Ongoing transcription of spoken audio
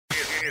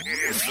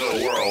It's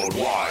the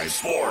Worldwide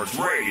Sports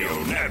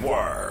Radio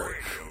Network.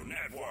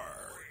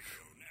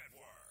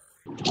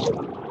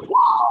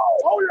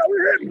 Oh, yeah,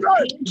 we're hitting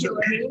right.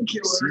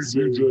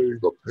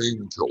 CJ, the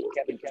painkiller.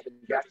 Kevin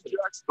Jackson.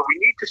 We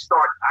need to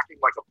start acting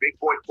like a big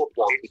boy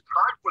football. It's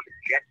time for the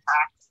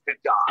jetpacks to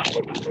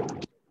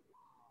die.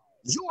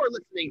 You're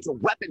listening to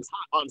Weapons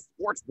Hot on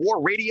Sports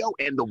War Radio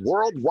and the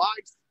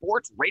Worldwide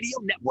Sports Radio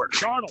Network.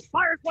 Darnold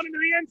fires one into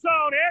the end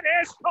zone. It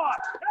is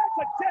caught. That's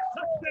a jet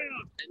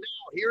touchdown. And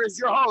now here is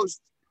your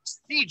host,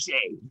 CJ,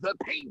 the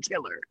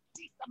painkiller,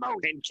 D.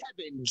 Simone, and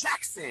Kevin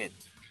Jackson.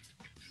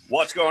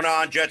 What's going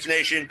on, Jets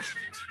Nation?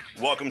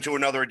 Welcome to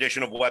another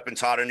edition of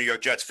Weapons Hot, a New York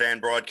Jets fan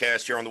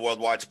broadcast here on the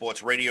Worldwide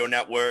Sports Radio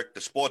Network,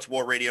 the Sports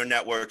War Radio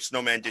Network,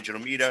 Snowman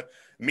Digital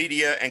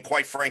Media, and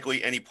quite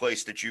frankly, any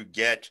place that you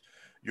get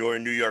your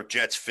New York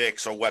Jets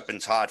fix or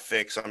Weapons Hot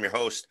fix. I'm your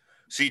host,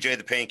 CJ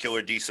the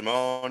Painkiller D.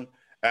 Simone,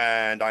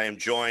 and I am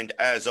joined,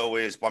 as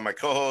always, by my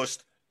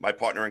co-host, my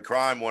partner in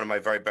crime, one of my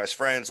very best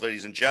friends.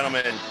 Ladies and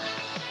gentlemen,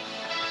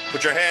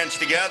 put your hands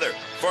together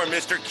for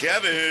Mr.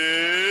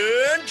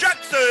 Kevin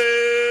Jackson.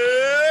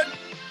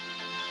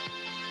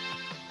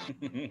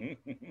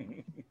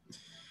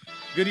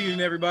 Good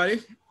evening,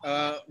 everybody.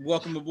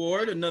 Welcome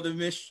aboard another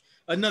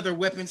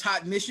Weapons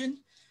Hot mission.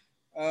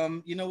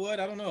 You know what?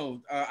 I don't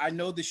know. I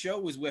know the show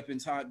was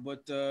Weapons Hot,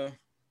 but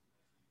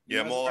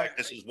yeah, more like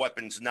this is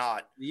Weapons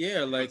Not.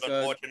 Yeah, like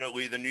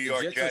unfortunately, the New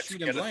York Jets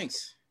shooting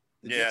blanks.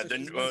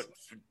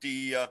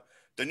 The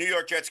New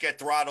York Jets get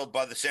throttled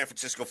by the San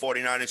Francisco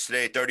 49ers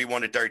today,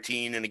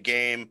 31-13, in a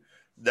game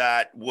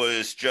that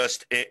was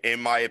just, in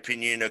my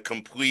opinion, a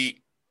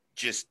complete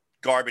just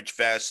garbage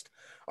fest.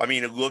 I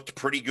mean, it looked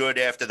pretty good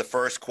after the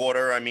first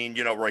quarter. I mean,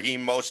 you know,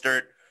 Raheem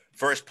Mostert,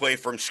 first play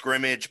from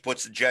scrimmage,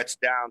 puts the Jets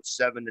down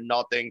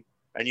 7-0.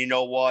 And you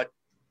know what?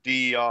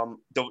 The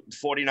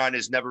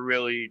 49ers never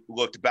really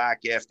looked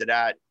back after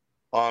that,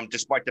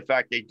 despite the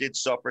fact they did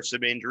suffer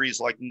some injuries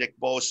like Nick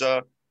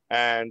Bosa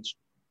and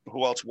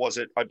who else was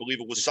it? I believe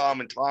it was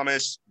Solomon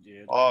Thomas,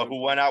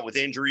 who went out with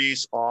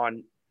injuries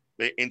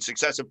in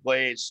successive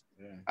plays,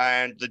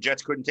 and the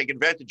Jets couldn't take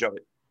advantage of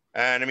it.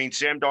 And, I mean,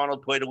 Sam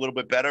Darnold played a little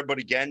bit better, but,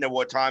 again, there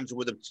were times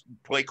where the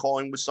play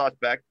calling was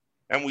suspect,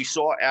 and we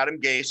saw Adam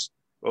Gase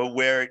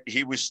where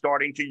he was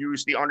starting to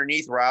use the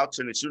underneath routes,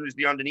 and as soon as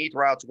the underneath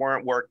routes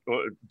were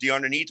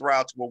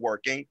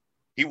working,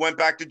 he went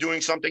back to doing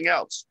something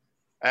else.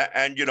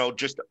 And you know,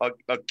 just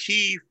a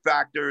key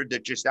factor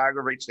that just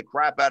aggravates the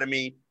crap out of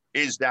me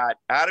is that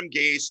Adam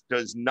Gase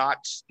does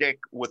not stick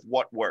with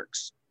what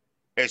works.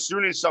 As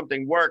soon as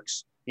something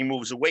works, he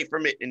moves away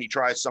from it and he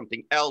tries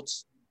something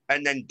else,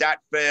 and then that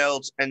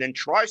fails, and then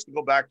tries to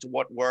go back to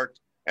what worked.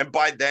 And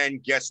by then,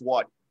 guess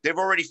what? They've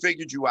already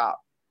figured you out.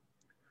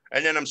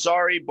 And then I'm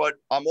sorry, but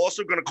I'm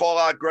also going to call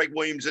out Greg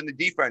Williams in the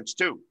defense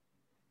too.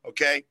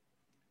 Okay.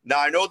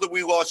 Now I know that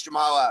we lost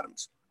Jamal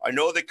Adams. I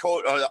know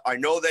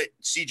that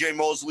C.J.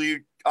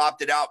 Mosley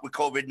opted out with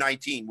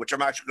COVID-19, which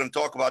I'm actually going to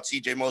talk about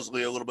C.J.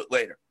 Mosley a little bit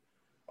later.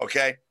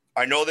 Okay.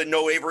 I know that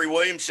no Avery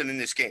Williamson in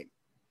this game.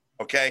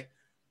 Okay.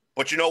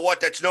 But you know what?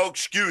 That's no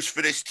excuse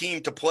for this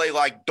team to play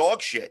like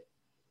dog shit.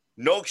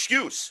 No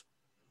excuse.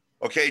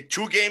 Okay.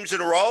 2 games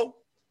in a row,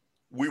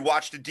 we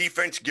watched the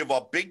defense give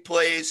up big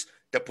plays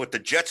that put the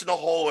Jets in the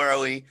hole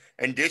early.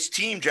 And this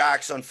team,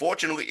 Jax,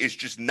 unfortunately, is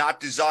just not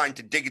designed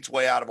to dig its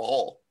way out of a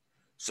hole.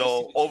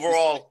 So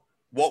overall,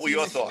 what were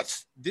your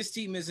thoughts? This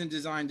team isn't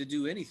designed to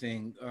do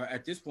anything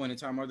at this point in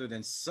time other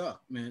than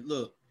suck, man.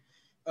 Look,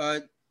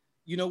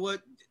 you know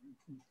what?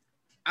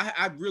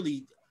 I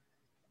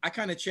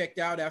kind of checked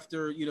out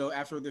after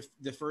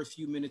the first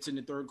few minutes in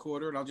the third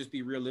quarter, and I'll just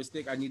be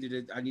realistic. I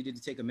needed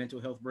to take a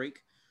mental health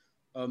break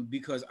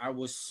because I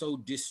was so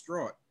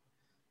distraught.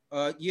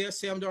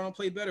 Sam Darnold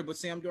played better, but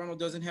Sam Darnold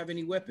doesn't have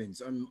any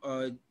weapons.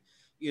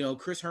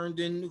 Chris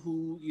Herndon,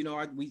 who,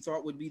 we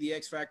thought would be the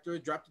X factor,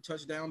 dropped a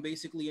touchdown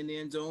basically in the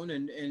end zone.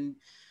 And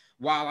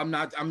while I'm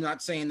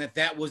not saying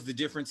that was the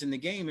difference in the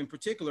game in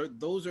particular,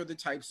 those are the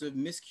types of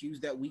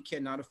miscues that we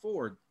cannot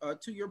afford.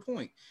 To your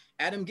point,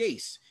 Adam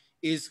Gase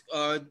is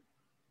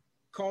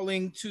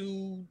calling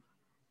to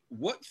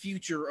what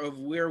future of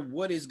where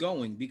what is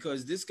going,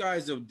 because this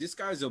guy's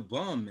a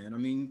bum, man. I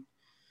mean,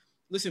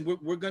 listen,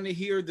 we're going to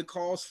hear the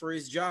calls for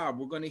his job.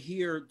 We're going to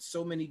hear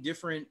so many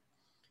different,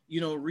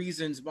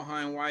 reasons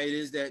behind why it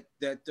is that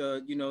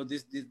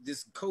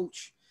this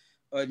coach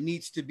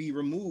needs to be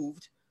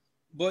removed.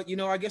 But,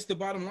 I guess the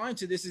bottom line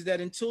to this is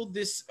that until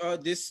this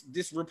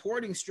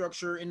reporting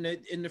structure in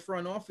the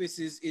front office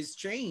is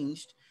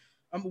changed,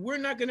 we're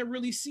not going to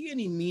really see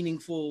any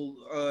meaningful,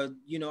 I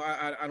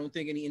don't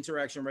think any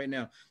interaction right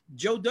now.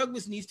 Joe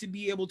Douglas needs to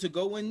be able to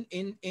go in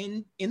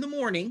the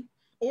morning,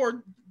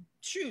 or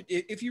shoot,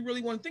 if you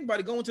really want to think about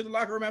it, go into the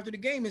locker room after the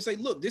game and say,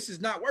 look, this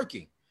is not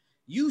working.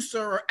 You,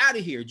 sir, are out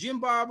of here. Jim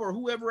Bob or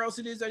whoever else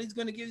it is that he's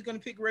going to get, he's going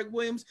to pick Greg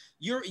Williams.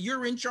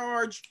 You're in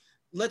charge.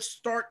 Let's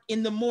start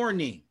in the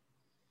morning.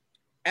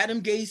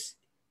 Adam Gase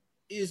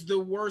is the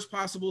worst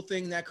possible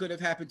thing that could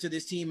have happened to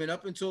this team. And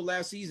up until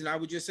last season, I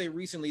would just say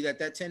recently that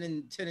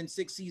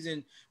 10-6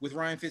 season with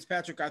Ryan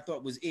Fitzpatrick, I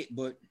thought was it.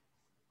 But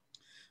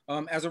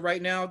As of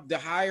right now, the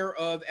hire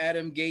of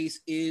Adam Gase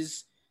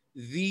is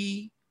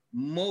the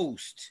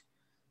most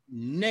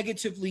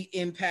negatively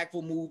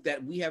impactful move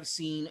that we have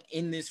seen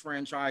in this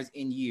franchise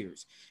in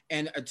years.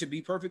 And to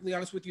be perfectly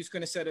honest with you, it's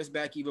going to set us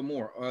back even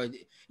more.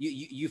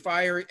 You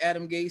fire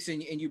Adam Gase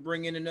and you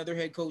bring in another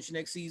head coach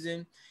next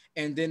season,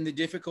 and then the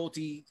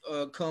difficulty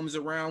comes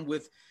around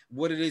with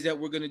what it is that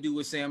we're going to do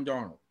with Sam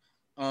Darnold.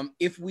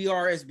 If we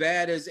are as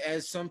bad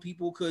as some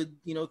people could,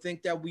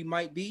 think that we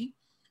might be,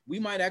 we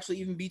might actually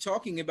even be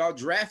talking about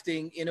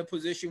drafting in a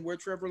position where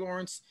Trevor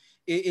Lawrence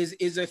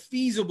is a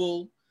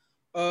feasible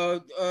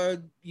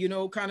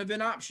kind of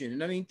an option.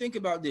 And I mean, think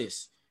about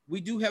this.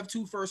 We do have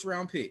 2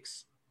 first-round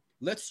picks.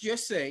 Let's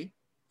just say,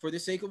 for the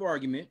sake of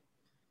argument,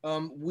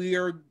 we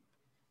are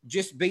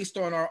just based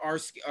on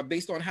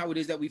based on how it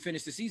is that we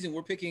finish the season,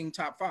 we're picking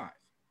top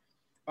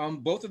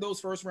 5. Both of those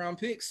first-round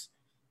picks,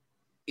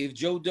 if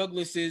Joe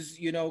Douglas is,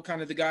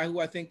 kind of the guy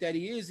who I think that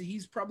he is,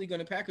 he's probably going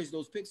to package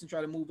those picks and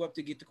try to move up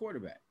to get the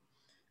quarterback.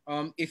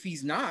 If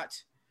he's not,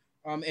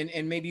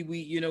 and maybe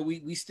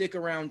we stick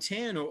around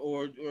 10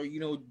 or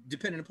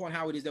depending upon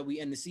how it is that we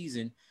end the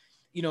season,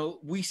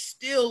 we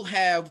still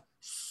have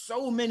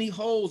so many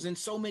holes and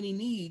so many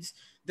needs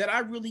that I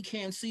really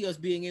can't see us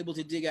being able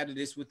to dig out of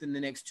this within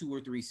the next 2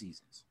 or 3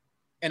 seasons.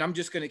 And I'm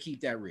just going to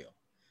keep that real.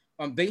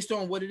 Based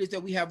on what it is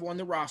that we have on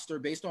the roster,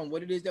 based on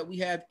what it is that we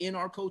have in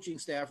our coaching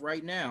staff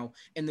right now,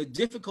 and the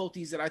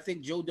difficulties that I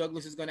think Joe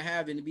Douglas is going to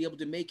have and to be able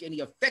to make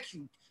any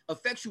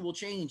effectual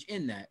change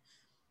in that,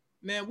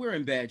 man, we're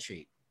in bad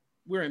shape.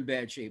 We're in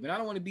bad shape. And I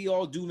don't want to be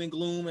all doom and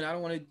gloom, and I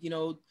don't want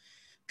to,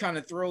 kind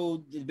of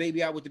throw the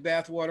baby out with the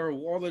bathwater or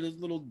all of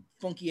those little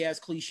funky ass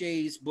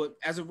cliches. But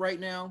as of right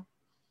now,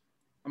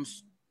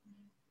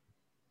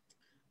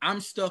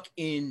 I'm stuck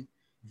in,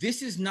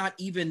 this is not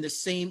even the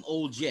same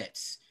old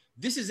Jets.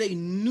 This is a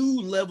new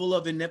level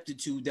of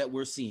ineptitude that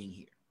we're seeing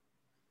here.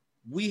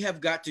 We have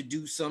got to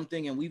do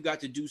something, and we've got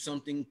to do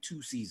something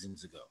 2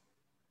 seasons ago.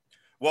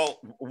 Well,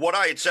 what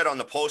I had said on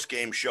the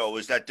post-game show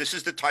is that this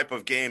is the type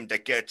of game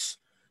that gets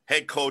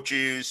head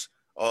coaches,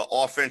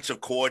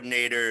 offensive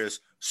coordinators,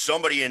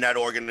 somebody in that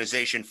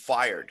organization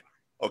fired,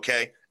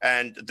 okay?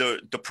 And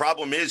the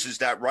problem is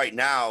that right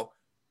now,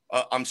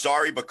 I'm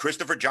sorry, but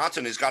Christopher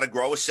Johnson has got to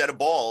grow a set of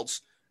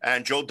balls,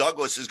 and Joe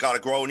Douglas has got to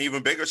grow an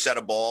even bigger set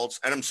of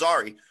balls. And I'm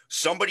sorry,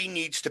 somebody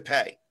needs to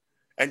pay.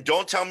 And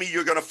don't tell me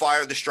you're going to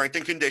fire the strength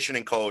and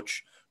conditioning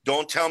coach.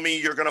 Don't tell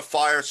me you're going to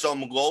fire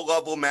some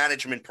low-level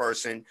management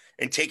person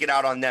and take it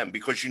out on them,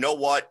 because you know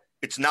what?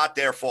 It's not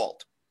their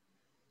fault.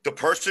 The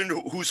person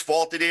whose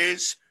fault it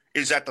is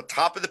at the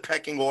top of the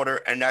pecking order,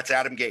 and that's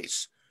Adam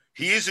Gase.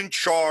 He is in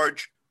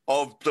charge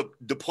of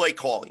the play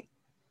calling,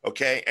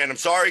 okay? And I'm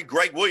sorry,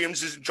 Greg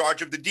Williams is in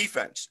charge of the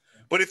defense.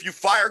 But if you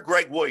fire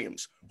Greg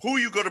Williams, who are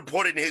you going to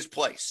put in his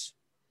place,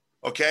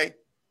 okay?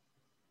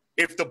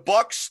 If the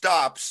buck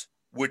stops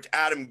with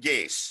Adam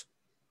Gase,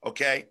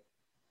 okay,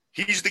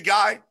 he's the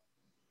guy,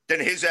 then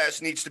his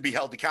ass needs to be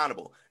held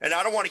accountable. And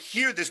I don't want to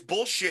hear this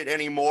bullshit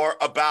anymore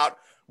about,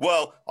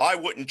 well, I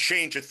wouldn't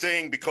change a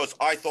thing because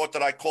I thought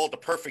that I called the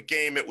perfect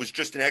game. It was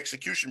just an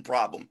execution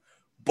problem.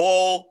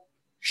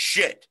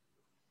 Bullshit.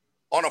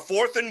 On a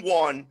 4th and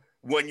 1,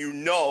 when you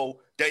know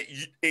that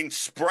in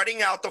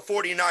spreading out the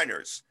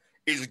 49ers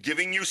is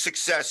giving you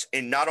success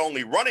in not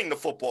only running the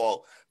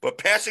football, but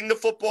passing the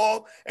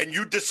football, and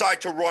you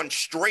decide to run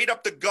straight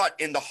up the gut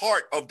in the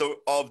heart of the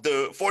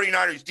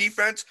 49ers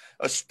defense,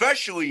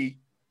 especially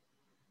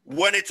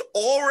when it's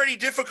already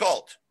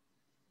difficult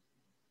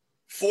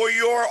for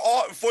your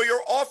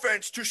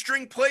offense to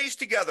string plays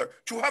together,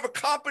 to have a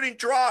competent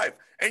drive,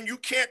 and you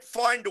can't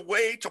find a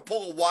way to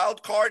pull a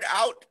wild card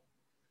out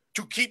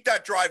to keep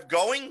that drive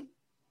going?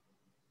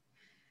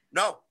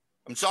 No,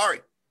 I'm sorry.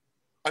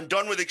 I'm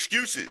done with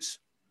excuses.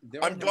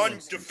 I'm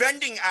done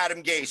defending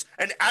Adam Gase.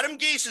 And Adam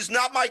Gase is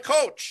not my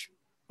coach,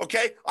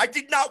 okay? I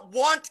did not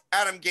want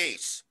Adam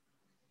Gase.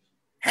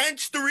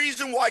 Hence the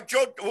reason why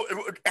Joe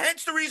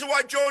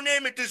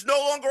Namath is no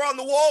longer on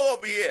the wall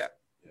over here.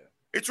 Yeah.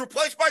 It's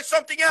replaced by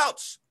something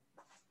else.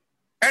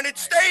 And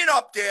it's staying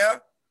up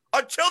there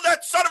until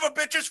that son of a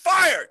bitch is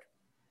fired.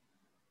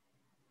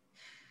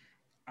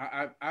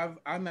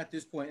 I'm at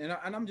this point,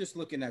 and I'm just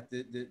looking at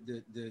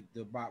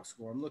the box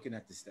score. I'm looking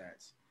at the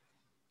stats.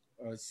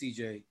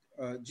 CJ,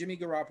 Jimmy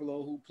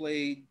Garoppolo, who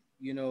played,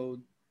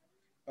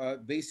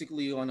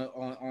 basically on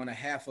a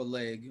half a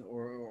leg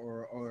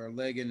or a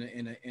leg in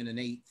an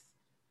eighth,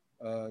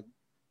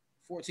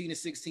 14 to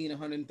 16,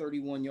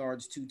 131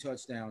 yards, 2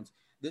 touchdowns.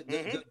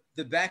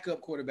 The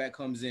backup quarterback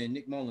comes in,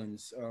 Nick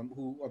Mullins,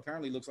 who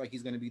apparently looks like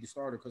he's going to be the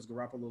starter because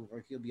Garoppolo,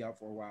 he'll be out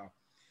for a while.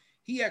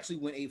 He actually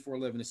went 8 for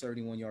 11 to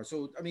 71 yards.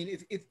 So, I mean,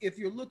 if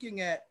you're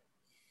looking at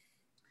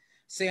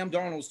Sam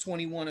Darnold's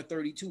 21 to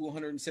 32,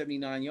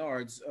 179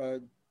 yards,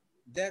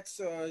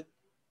 that's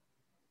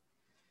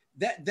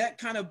that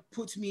kind of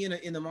puts me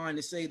in the mind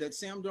to say that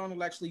Sam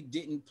Darnold actually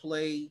didn't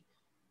play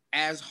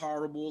as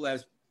horrible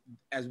as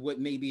what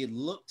maybe it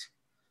looked.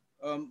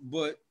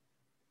 But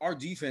our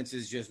defense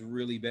is just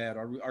really bad.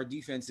 Our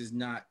defense is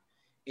not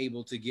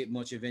able to get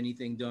much of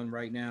anything done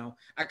right now.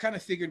 I kind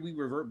of figured we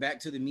revert back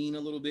to the mean a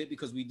little bit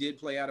because we did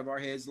play out of our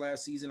heads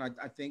last season.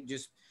 I think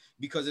just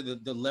because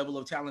of the level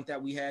of talent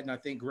that we had. And I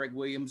think Greg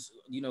Williams,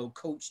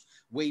 coached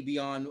way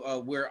beyond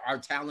where our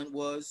talent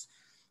was.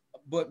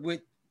 But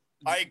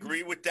I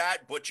agree with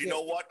that. But you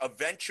know what?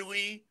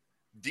 Eventually,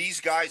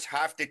 these guys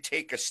have to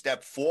take a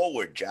step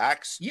forward,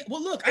 Jax. Yeah,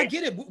 well, look, I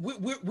get it.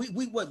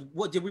 We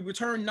what did we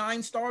return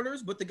 9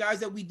 starters? But the guys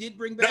that we did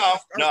bring back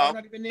are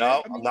not even there.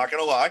 No, I'm not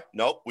gonna lie.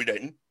 Nope, we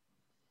didn't.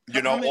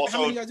 How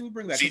many guys did we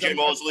bring back? CJ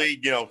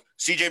Mosley,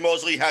 CJ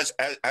Mosley has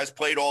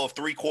played all of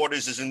 3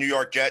 quarters as a New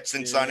York Jet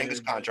since signing his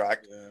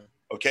contract. Yeah.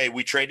 Okay,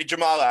 we traded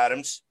Jamal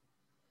Adams.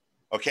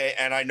 Okay,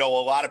 and I know a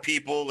lot of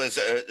people,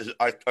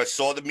 I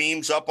saw the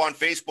memes up on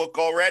Facebook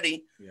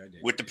already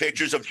with the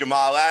pictures of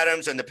Jamal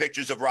Adams and the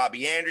pictures of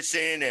Robbie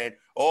Anderson and,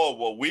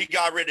 we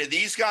got rid of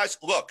these guys.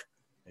 Look,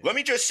 let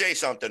me just say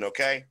something,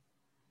 okay?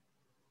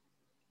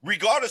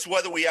 Regardless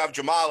whether we have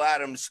Jamal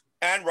Adams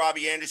and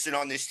Robbie Anderson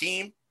on this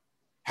team,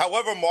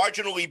 however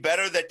marginally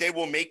better that they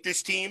will make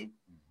this team,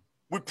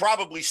 we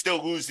probably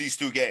still lose these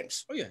 2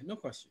 games. Oh, yeah, no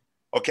question.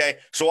 Okay,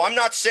 so I'm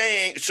not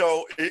saying –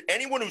 so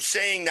anyone who's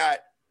saying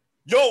that,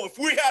 if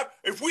we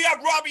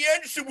have Robbie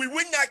Anderson, we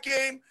win that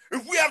game.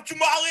 If we have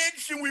Jamal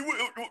Anderson,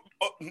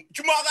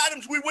 Jamal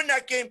Adams, we win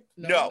that game.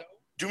 No.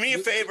 Do me a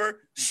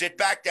favor, sit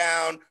back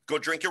down, go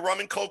drink your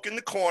rum and Coke in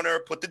the corner,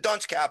 put the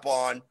dunce cap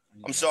on.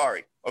 I'm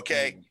sorry,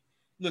 okay?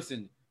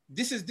 Listen,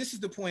 this is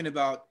the point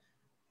about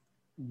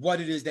what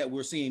it is that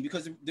we're seeing,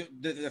 because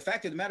the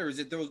fact of the matter is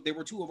that they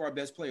were 2 of our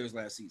best players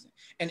last season.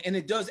 And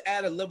it does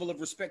add a level of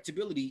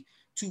respectability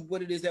to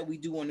what it is that we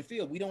do on the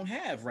field. We don't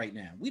have right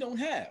now. We don't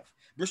have.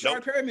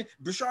 Brashard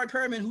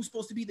Perriman, who's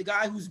supposed to be the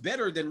guy who's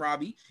better than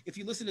Robbie. If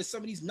you listen to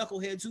some of these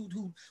knuckleheads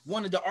who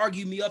wanted to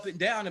argue me up and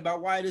down about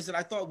why it is that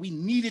I thought we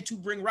needed to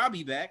bring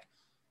Robbie back,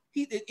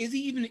 is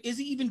he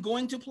even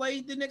going to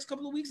play the next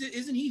couple of weeks?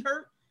 Isn't he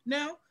hurt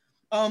now?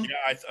 I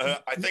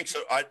think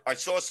so. I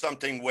saw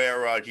something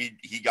where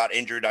he got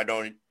injured. I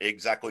don't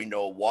exactly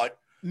know what.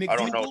 McDougal? I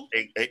don't know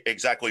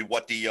exactly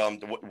what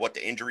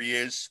the injury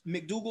is.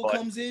 McDougal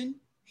comes in.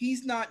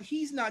 He's not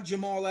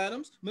Jamal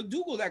Adams.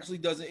 McDougal actually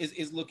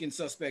is looking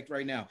suspect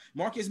right now.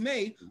 Marcus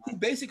May, who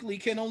basically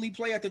can only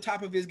play at the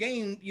top of his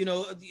game,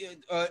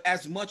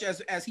 as much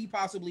as he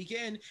possibly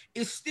can,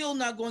 is still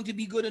not going to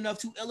be good enough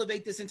to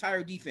elevate this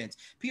entire defense.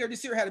 Pierre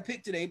Desir had a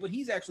pick today, but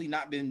he's actually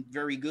not been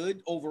very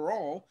good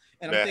overall.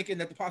 And I'm thinking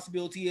that the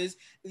possibility is,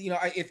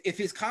 if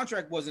his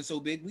contract wasn't so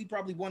big, we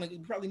probably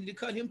need to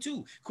cut him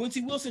too.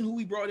 Quincy Wilson, who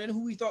we brought in,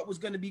 who we thought was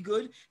going to be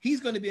good,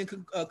 he's going to be in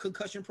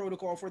concussion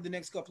protocol for the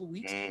next couple of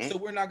weeks. Mm-hmm. So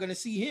we're not going to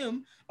see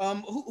him.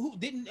 Who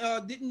didn't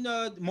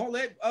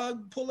Mollett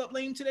pull up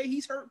lame today?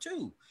 He's hurt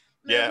too.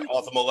 Man,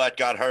 Arthur Mollett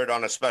got hurt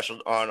on a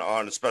special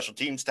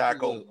teams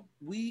tackle.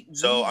 We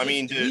don't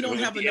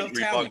have enough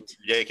talent.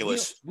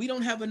 Ridiculous. We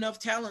don't have enough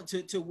talent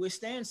to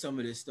withstand some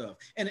of this stuff.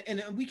 And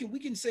we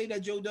can say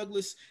that Joe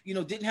Douglas,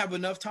 didn't have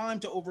enough time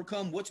to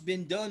overcome what's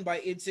been done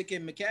by Idzik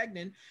and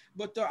McCagnon.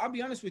 But I'll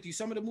be honest with you,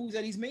 some of the moves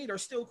that he's made are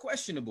still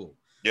questionable.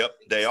 Yep,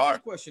 they are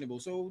questionable.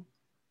 So,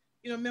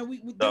 man,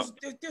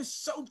 there's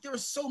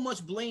so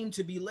much blame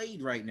to be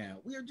laid right now.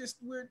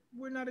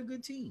 We're not a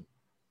good team.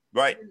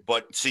 Right.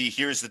 But see,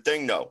 here's the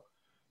thing, though.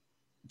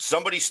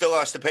 Somebody still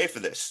has to pay for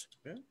this,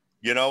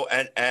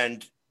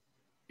 and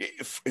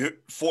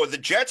for the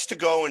Jets to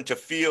go into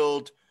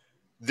field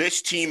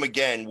this team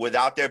again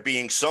without there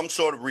being some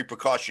sort of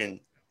repercussion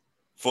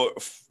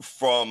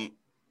from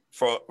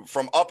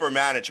upper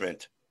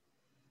management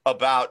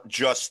about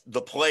just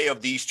the play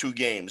of these 2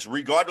 games,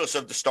 regardless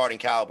of the starting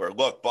caliber.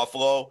 Look,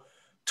 Buffalo,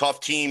 tough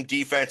team,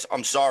 defense.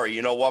 I'm sorry.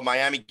 You know what?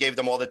 Miami gave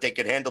them all that they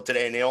could handle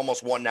today, and they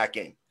almost won that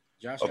game.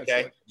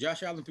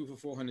 Josh Allen threw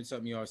for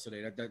 400-something yards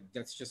today.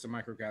 That's just a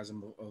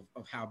microcosm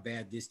of how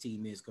bad this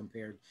team is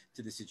compared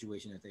to the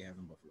situation that they have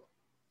in Buffalo,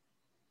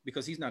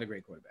 because he's not a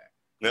great quarterback.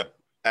 Yep.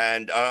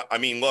 And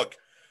look,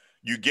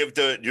 you give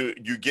the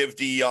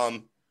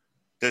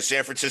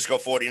San Francisco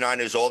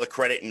 49ers all the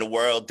credit in the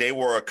world. They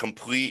were a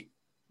complete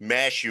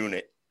mash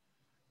unit.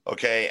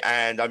 Okay.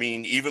 And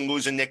even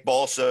losing Nick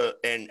Bosa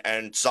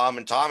and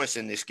Solomon Thomas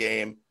in this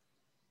game,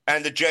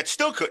 and the Jets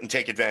still couldn't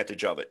take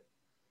advantage of it.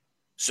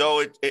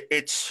 So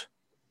it's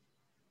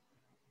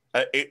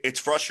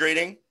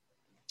frustrating.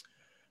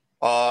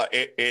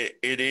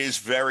 It's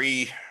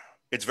very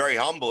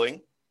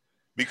humbling,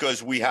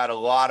 because we had a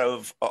lot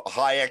of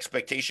high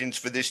expectations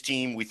for this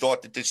team. We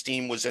thought that this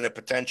team was in a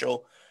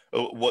potential,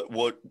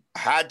 what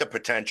had the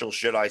potential,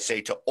 should I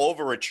say, to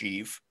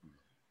overachieve,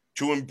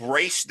 to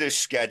embrace this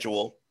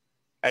schedule,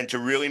 and to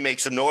really make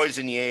some noise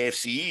in the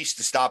AFC East,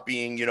 to stop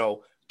being,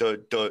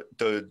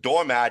 the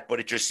doormat. But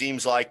it just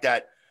seems like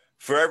that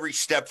for every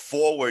step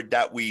forward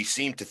that we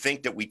seem to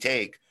think that we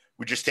take,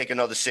 we just take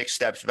another 6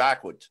 steps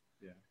backwards.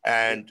 Yeah.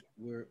 And,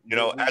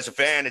 as a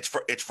fan,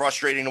 it's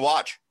frustrating to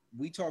watch.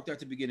 We talked at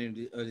the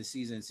beginning of the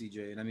season,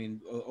 CJ,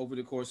 and over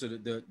the course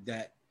of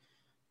that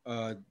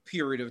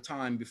period of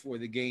time before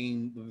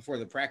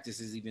the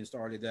practices even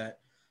started, that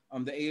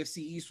the AFC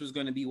East was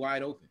going to be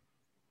wide open.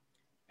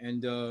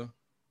 And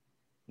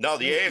No,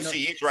 the AFC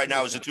East right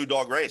now is a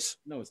two-dog race.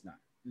 No, it's not.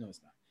 No,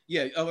 it's not.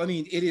 Yeah, I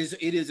mean, it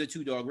is a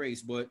two-dog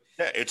race, but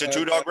yeah, it's a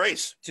two-dog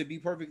race. To be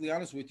perfectly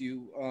honest with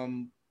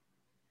you,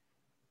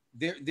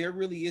 there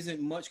really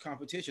isn't much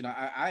competition.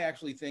 I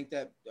actually think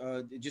that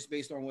just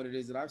based on what it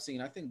is that I've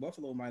seen, I think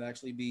Buffalo might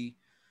actually be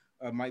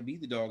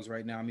the dogs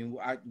right now. I mean,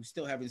 we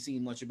still haven't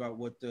seen much about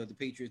what the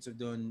Patriots have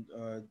done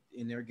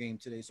in their game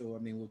today. So, I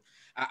mean,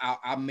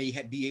 I may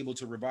be able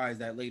to revise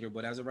that later.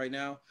 But as of right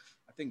now,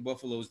 I think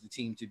Buffalo is the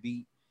team to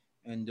beat.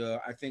 And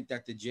I think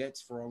that the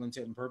Jets, for all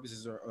intent and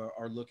purposes,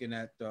 are looking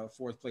at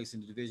fourth place in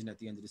the division at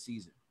the end of the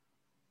season.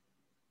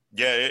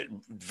 Yeah,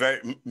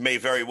 it may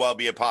very well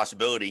be a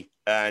possibility.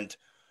 And,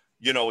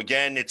 you know,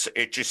 again,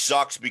 it just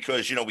sucks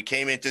because, you know, we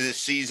came into this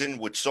season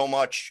with so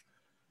much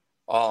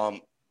what's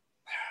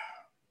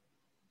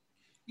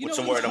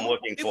the word I'm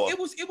looking for? It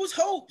was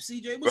hope,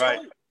 CJ. It was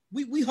hope.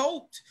 We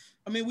hoped.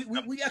 I mean,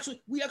 we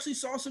actually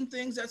saw some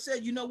things that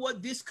said, you know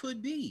what, this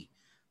could be,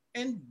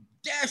 and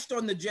dashed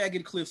on the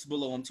jagged cliffs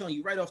below. I'm telling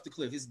you, right off the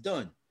cliff, it's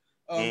done.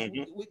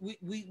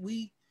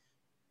 We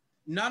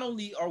not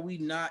only are we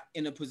not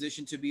in a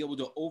position to be able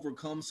to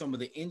overcome some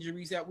of the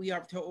injuries that we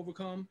have to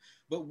overcome,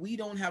 but we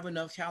don't have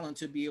enough talent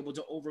to be able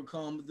to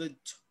overcome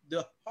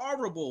the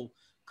horrible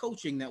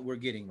coaching that we're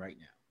getting right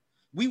now.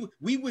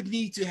 We would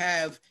need to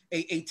have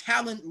a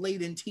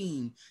talent-laden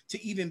team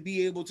to even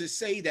be able to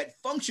say that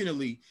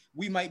functionally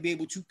we might be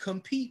able to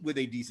compete with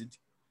a decent.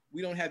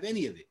 We don't have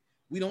any of it.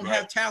 We don't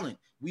have talent.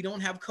 We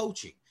don't have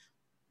coaching.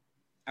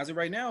 As of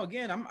right now,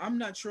 again, I'm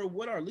not sure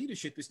what our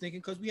leadership is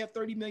thinking because we have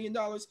 $30 million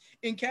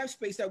in cap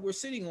space that we're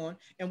sitting on,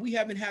 and we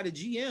haven't had a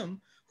GM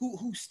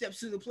who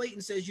steps to the plate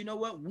and says, you know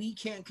what, we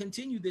can't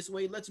continue this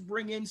way. Let's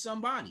bring in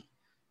somebody.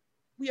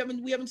 We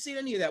haven't seen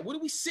any of that. What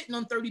are we sitting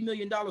on $30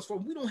 million for?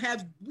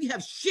 We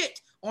have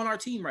shit on our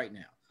team right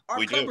now.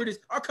 Our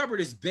cupboard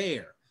is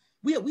bare.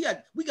 We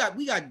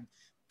got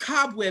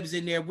cobwebs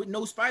in there with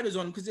no spiders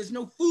on them because there's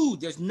no food.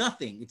 There's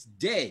nothing. It's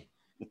dead.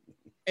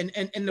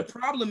 And the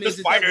problem is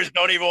the spiders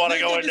don't even want to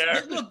go in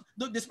there.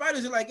 Look, the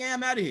spiders are like, yeah,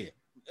 I'm out of here.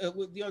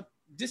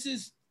 This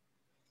is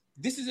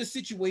a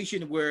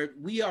situation where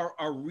we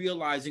are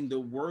realizing the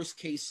worst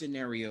case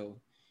scenario,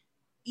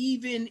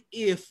 even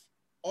if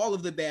all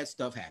of the bad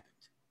stuff happens.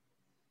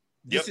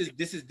 This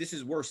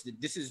is worse.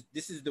 This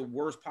is the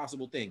worst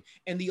possible thing.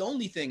 And the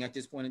only thing at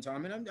this point in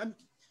time, and I'm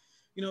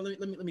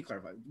let me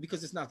clarify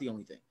because it's not the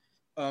only thing.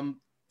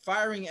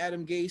 Firing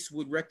Adam Gase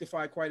would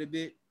rectify quite a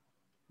bit,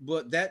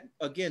 but that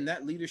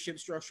leadership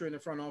structure in the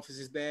front office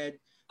is bad.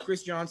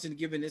 Chris Johnson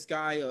giving this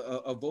guy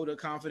a vote of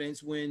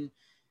confidence when,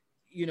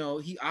 you know,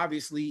 he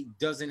obviously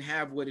doesn't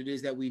have what it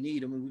is that we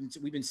need. I mean,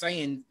 we've been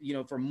saying, you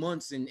know, for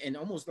months and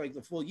almost like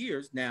the full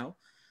years now,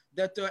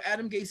 that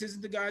Adam Gase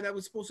isn't the guy that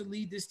was supposed to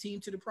lead this team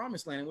to the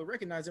promised land. And we're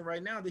recognizing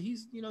right now that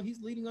he's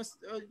leading us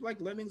like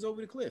lemmings over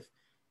the cliff.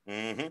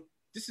 Mm-hmm.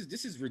 This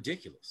is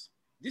ridiculous.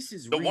 This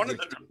is so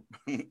ridiculous.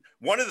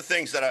 One of the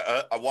things that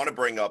I want to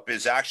bring up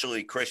is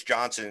actually Chris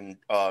Johnson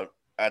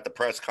at the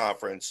press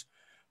conference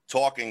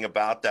talking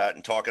about that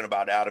and talking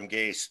about Adam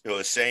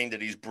Gase, saying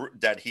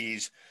that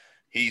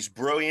he's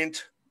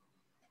brilliant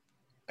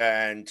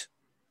and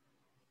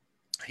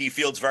he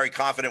feels very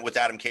confident with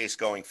Adam Gase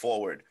going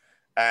forward.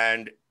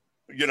 And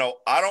you know,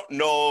 I don't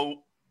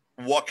know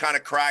what kind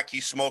of crack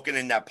he's smoking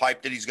in that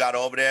pipe that he's got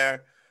over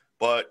there,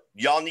 but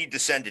y'all need to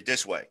send it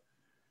this way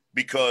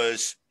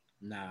because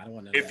I don't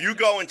want to. If you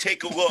go and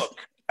take a look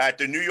at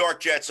the New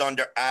York Jets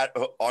under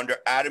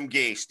Adam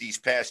Gase these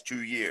past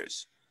 2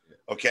 years,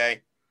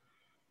 okay,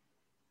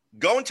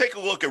 go and take a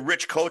look at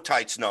Rich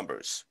Kotite's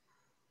numbers,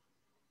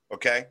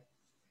 okay?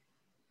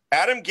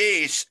 Adam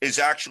Gase is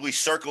actually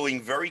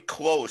circling very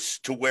close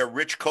to where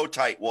Rich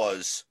Kotite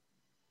was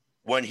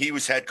when he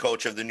was head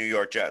coach of the New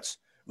York Jets.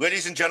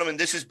 Ladies and gentlemen,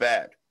 this is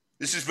bad.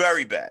 This is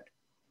very bad,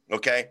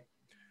 okay?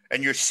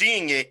 And you're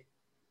seeing it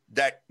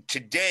that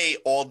today,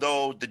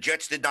 although the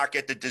Jets did not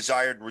get the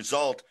desired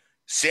result,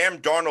 Sam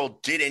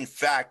Darnold did, in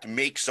fact,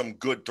 make some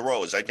good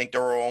throws. I think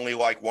there were only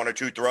like one or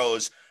two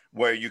throws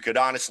where you could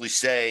honestly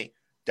say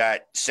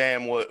that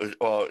Sam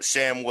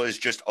was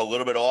just a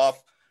little bit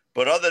off.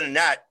 But other than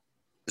that,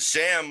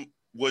 Sam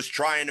was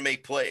trying to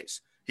make plays.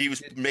 He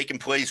was making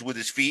plays with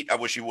his feet. I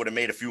wish he would have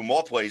made a few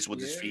more plays with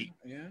his feet.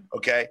 Yeah.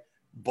 Okay.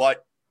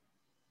 But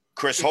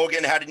Chris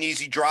Hogan had an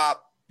easy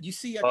drop. You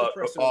see at the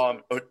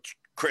presser.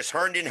 Chris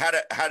Herndon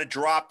had a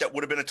drop that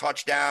would have been a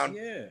touchdown.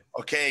 Yeah.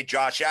 Okay.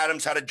 Josh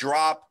Adams had a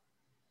drop.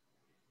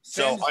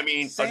 Sam's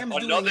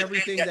doing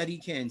everything that he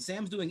can.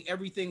 Sam's doing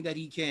everything that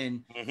he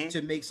can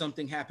to make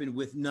something happen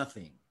with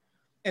nothing.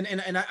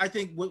 And I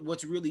think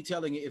what's really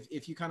telling,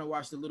 if you kind of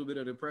watched a little bit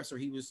of the presser,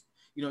 he was,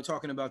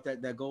 talking about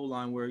that goal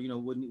line where,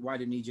 why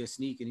didn't he just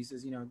sneak? And he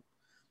says, we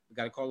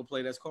got to call a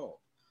play that's called.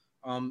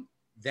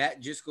 That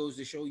just goes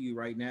to show you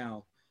right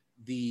now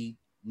the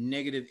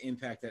negative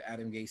impact that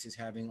Adam Gase is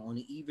having on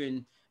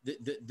even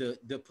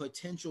the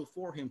potential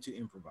for him to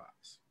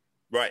improvise.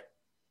 Right.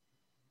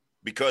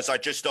 Because I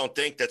just don't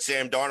think that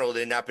Sam Darnold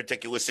in that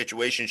particular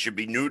situation should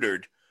be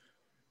neutered,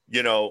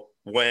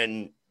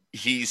 when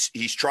he's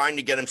trying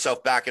to get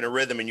himself back in a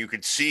rhythm, and you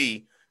could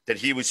see that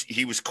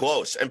he was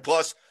close. And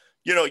plus,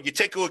 you know, you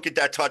take a look at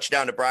that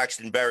touchdown to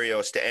Braxton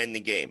Berrios to end the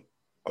game.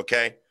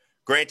 Okay.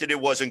 Granted, it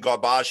wasn't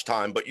garbage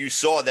time, but you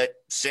saw that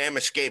Sam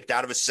escaped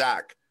out of a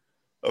sack.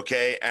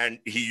 Okay. And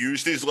he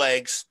used his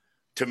legs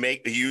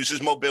he used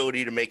his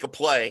mobility to make a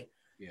play,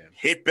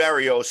 hit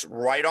Berrios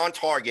right on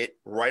target,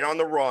 right on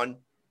the run,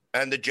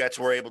 and the Jets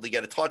were able to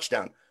get a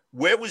touchdown.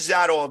 Where was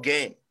that all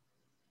game?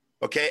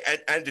 Okay.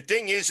 And the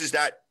thing is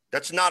that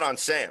that's not on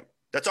Sam.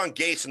 That's on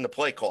Gase in the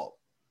play call.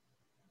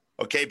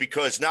 Okay.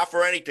 Because not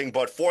for anything,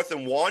 but 4th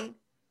and 1,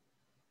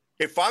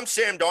 if I'm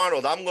Sam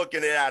Darnold, I'm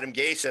looking at Adam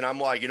Gase and I'm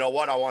like, you know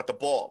what? I want the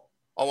ball.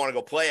 I want to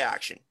go play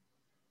action.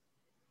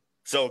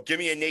 So give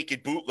me a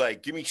naked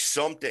bootleg. Give me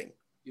something.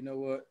 You know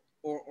what?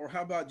 Or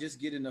how about just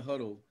get in the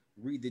huddle,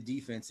 read the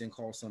defense, and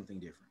call something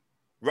different?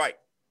 Right.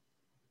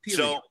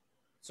 Period.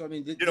 So I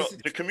mean,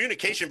 the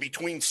communication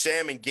between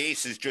Sam and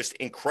Gase is just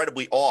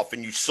incredibly off,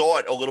 and you saw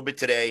it a little bit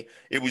today.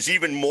 It was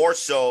even more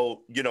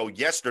so, you know,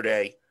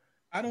 yesterday.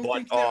 I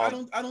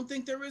don't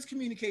think there is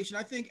communication.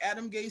 I think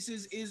Adam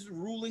Gase is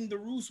ruling the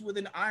roost with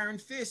an iron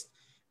fist,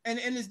 and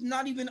it's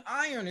not even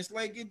iron. It's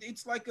like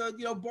it's like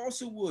a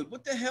balsa wood.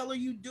 What the hell are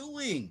you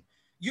doing?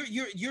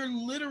 You're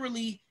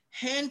literally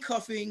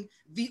handcuffing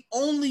the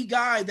only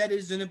guy that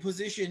is in a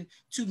position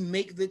to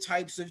make the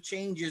types of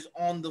changes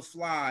on the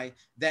fly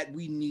that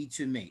we need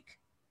to make.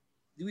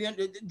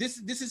 This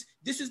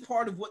is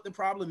part of what the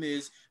problem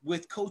is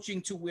with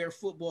coaching to where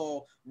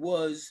football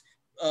was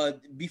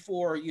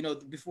before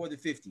the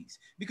 50s,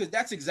 because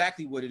that's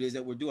exactly what it is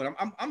that we're doing.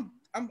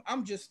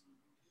 I'm just,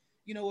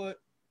 you know what,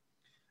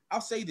 I'll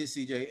say this,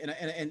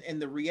 CJ,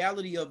 and the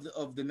reality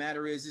of the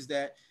matter is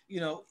that, you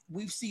know,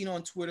 we've seen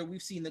on Twitter,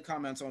 we've seen the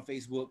comments on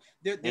Facebook.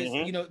 There's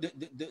you know,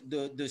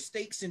 the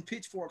stakes and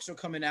pitchforks are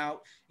coming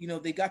out. You know,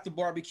 they got the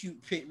barbecue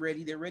pit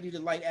ready. They're ready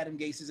to light Adam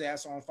Gase's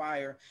ass on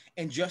fire,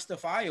 and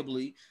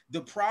justifiably.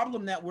 The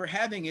problem that we're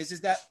having is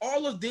that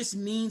all of this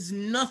means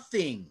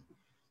nothing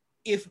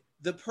if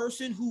the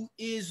person who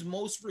is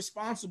most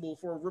responsible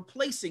for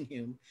replacing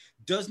him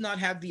does not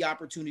have the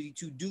opportunity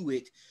to do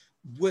it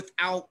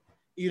without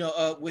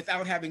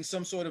having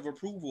some sort of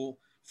approval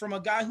from a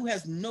guy who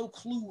has no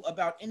clue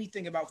about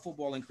anything about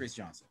football, and Chris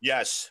Johnson.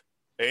 Yes.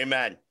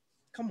 Amen.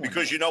 Come on.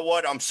 Because man, you know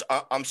what?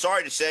 I'm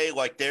sorry to say,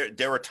 like,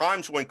 there are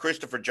times when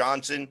Christopher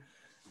Johnson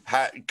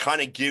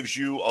kind of gives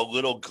you a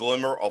little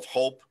glimmer of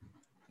hope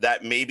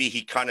that maybe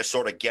he kind of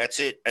sort of gets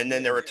it. And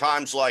then there are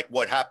times like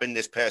what happened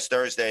this past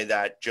Thursday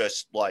that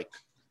just like,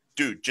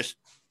 dude, just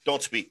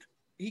don't speak.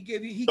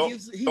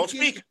 Don't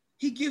speak.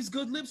 He gives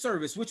good lip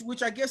service,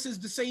 which I guess is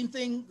the same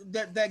thing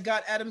that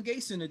got Adam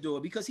Gase in the door,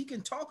 because he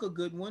can talk a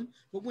good one,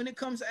 but when it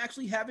comes to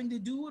actually having to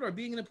do it or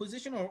being in a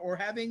position or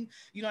having,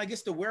 you know, I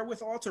guess the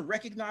wherewithal to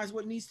recognize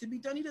what needs to be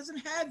done, he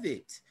doesn't have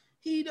it.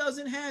 He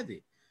doesn't have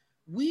it.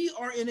 We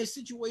are in a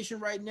situation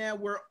right now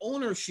where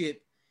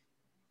ownership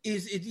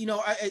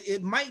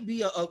it might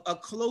be a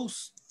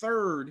close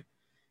third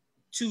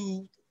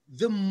to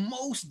the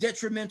most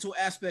detrimental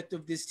aspect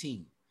of this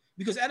team,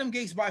 because Adam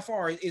Gase by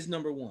far is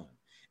number one.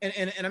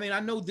 And I mean,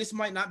 I know this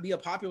might not be a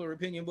popular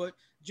opinion, but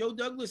Joe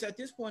Douglas at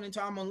this point in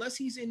time, unless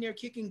he's in there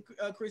kicking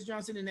Chris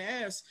Johnson in the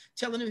ass,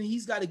 telling him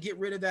he's got to get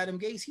rid of Adam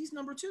Gase, he's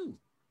number two.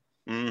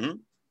 Mm-hmm.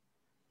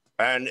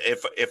 And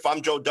if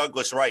I'm Joe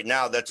Douglas right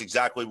now, that's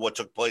exactly what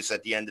took place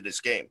at the end of this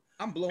game.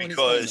 I'm blowing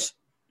because,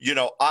 you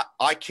know,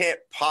 I can't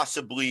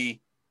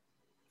possibly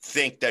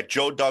think that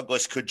Joe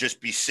Douglas could just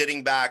be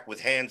sitting back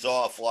with hands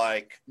off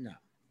like, no.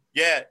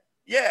 Yeah,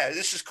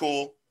 this is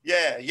cool.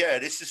 Yeah,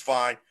 this is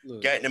fine.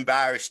 Look, getting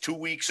embarrassed 2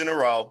 weeks in a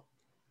row.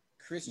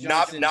 Chris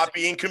Johnson not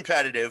being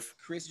competitive.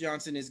 Chris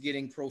Johnson is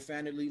getting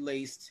profanely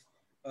laced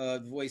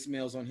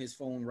voicemails on his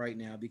phone right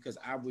now, because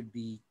I would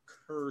be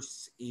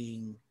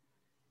cursing.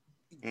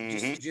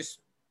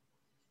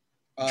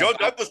 Mm-hmm. Joe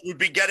Douglas would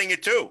be getting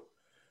it too.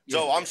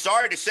 So yeah. I'm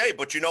sorry to say,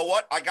 but you know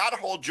what? I got to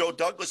hold Joe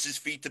Douglas's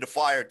feet to the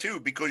fire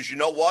too, because you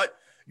know what?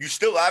 You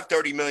still have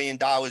 $30 million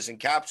in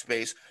cap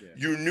space. Yeah.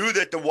 You knew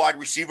that the wide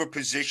receiver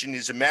position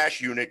is a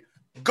mash unit.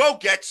 Go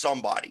get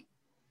somebody.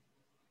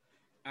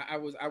 I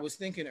was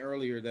thinking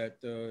earlier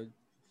that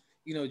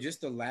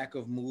just the lack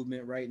of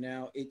movement right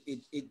now,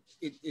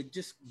 it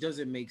just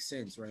doesn't make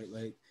sense, right?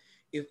 Like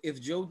if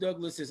Joe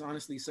Douglas is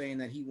honestly saying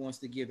that he wants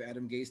to give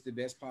Adam Gase the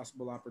best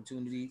possible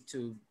opportunity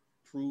to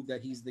prove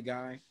that he's the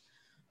guy,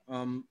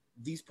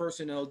 these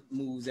personnel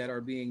moves that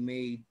are being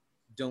made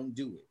don't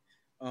do it.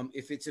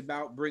 If it's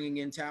about bringing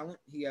in talent,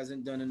 he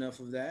hasn't done enough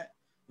of that.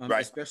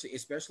 Right.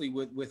 Especially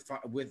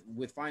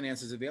with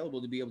finances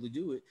available to be able to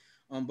do it.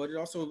 But it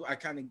also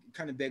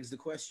kind of begs the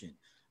question: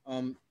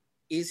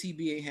 is he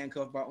being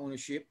handcuffed by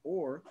ownership,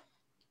 or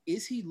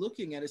is he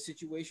looking at a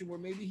situation where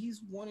maybe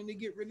he's wanting to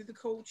get rid of the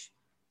coach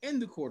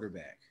and the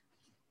quarterback?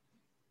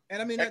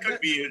 And I mean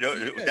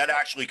that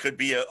actually could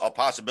be a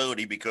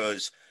possibility,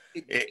 because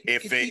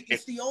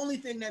it's the only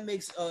thing that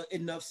makes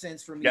enough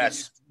sense for me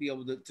to be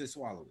able to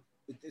swallow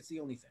it. It's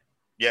the only thing.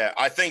 Yeah,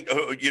 I think,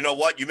 you know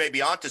what, you may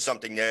be onto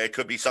something there. It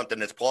could be something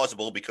that's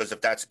plausible, because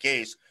if that's the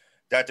case,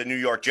 that the New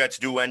York Jets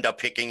do end up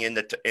picking in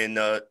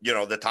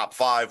the top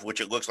 5,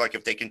 which it looks like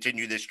if they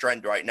continue this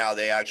trend right now,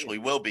 they actually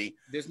will be.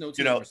 There's no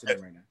team worse than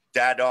them right now.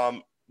 That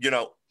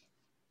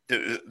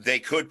they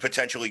could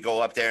potentially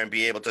go up there and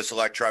be able to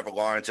select Trevor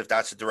Lawrence if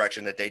that's the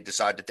direction that they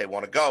decide that they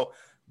want to go.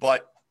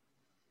 But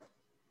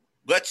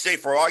let's say,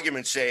 for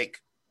argument's sake,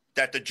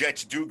 that the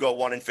Jets do go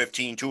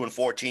 1-15,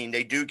 2-14.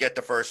 They do get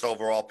the first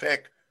overall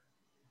pick.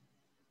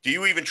 Do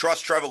you even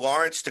trust Trevor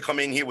Lawrence to come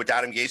in here with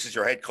Adam Gase as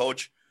your head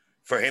coach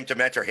for him to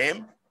mentor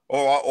him?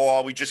 Or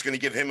are we just going to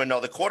give him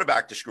another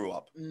quarterback to screw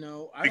up?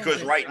 No.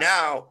 Because right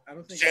now,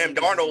 Sam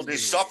Darnold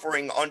is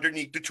suffering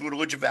underneath the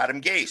tutelage of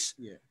Adam Gase.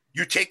 Yeah.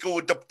 You take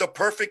the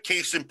perfect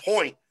case in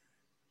point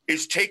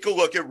is take a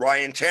look at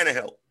Ryan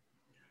Tannehill.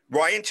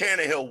 Ryan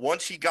Tannehill,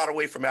 once he got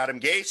away from Adam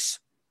Gase,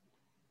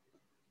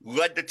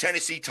 led the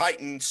Tennessee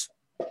Titans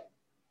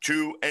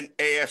to an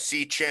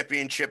AFC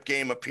championship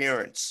game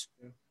appearance.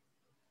 Yeah.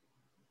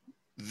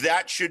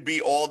 That should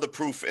be all the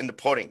proof in the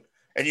pudding.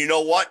 And you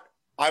know what?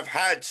 I've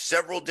had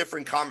several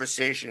different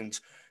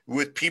conversations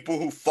with people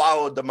who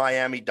followed the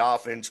Miami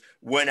Dolphins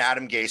when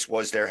Adam Gase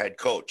was their head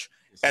coach.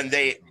 And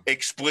they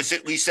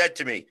explicitly said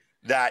to me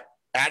that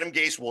Adam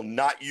Gase will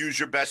not use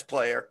your best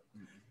player.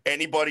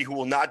 Anybody who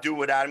will not do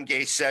what Adam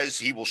Gase says,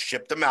 he will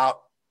ship them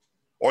out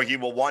or he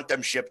will want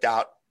them shipped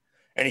out.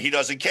 And he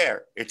doesn't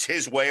care. It's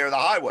his way or the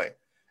highway.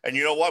 And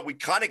you know what? We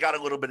kind of got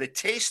a little bit of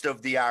taste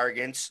of the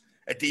arrogance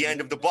at the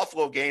end of the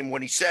Buffalo game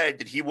when he said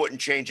that he wouldn't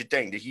change a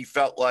thing, that he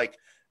felt like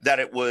that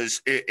it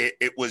was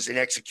an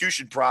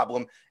execution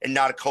problem and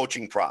not a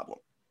coaching problem.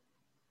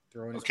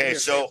 Okay,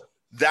 so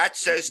that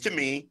says to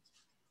me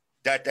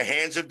that the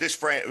hands of this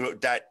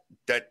that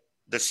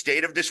the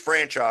state of this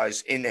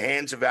franchise in the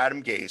hands of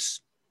Adam Gase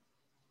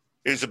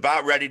is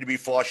about ready to be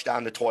flushed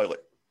down the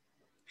toilet.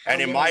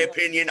 And in my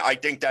opinion, I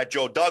think that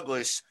Joe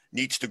Douglas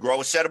needs to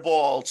grow a set of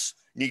balls,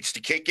 needs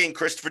to kick in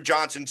Christopher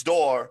Johnson's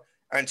door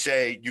and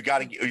say, you got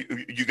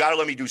to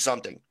let me do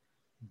something.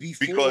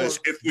 Because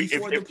if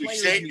we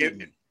say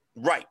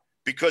right,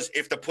 because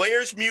if the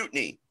players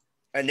mutiny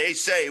and they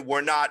say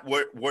we're not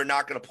going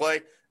to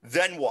play,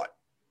 then what?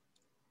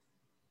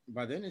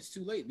 By then it's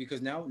too late,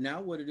 because now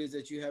what it is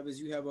that you have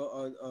is you have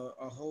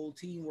a whole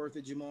team worth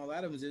of Jamal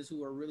Adamses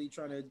who are really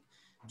trying to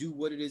do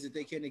what it is that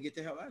they can to get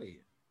the hell out of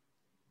here.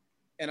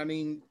 And I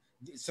mean,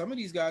 some of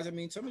these guys are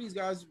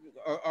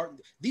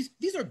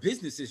these are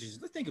business issues.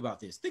 Let's think about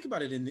this. Think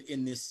about it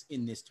in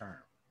this term.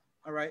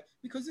 All right,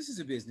 because this is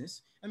a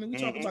business. I mean,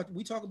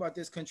 we talk about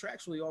this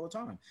contractually all the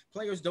time.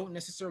 Players don't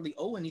necessarily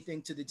owe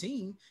anything to the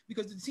team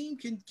because the team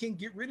can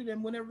get rid of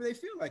them whenever they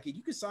feel like it.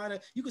 You could sign a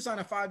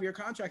 5-year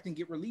contract and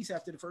get released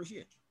after the first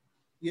year.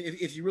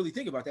 If you really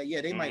think about that,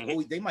 yeah, they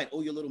might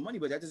owe you a little money,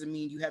 but that doesn't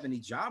mean you have any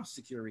job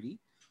security.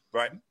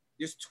 Right.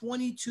 There's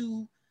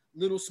 22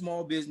 little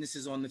small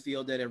businesses on the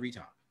field at every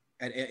time,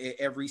 at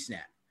every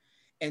snap.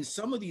 And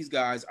some of these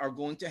guys are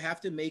going to have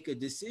to make a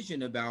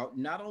decision about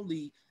not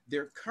only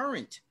their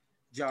current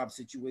job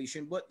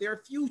situation, but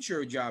their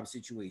future job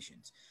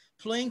situations.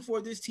 Playing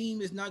for this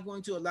team is not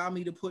going to allow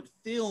me to put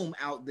film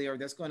out there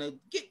that's going to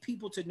get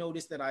people to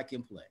notice that I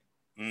can play.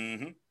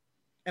 Mm-hmm.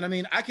 And I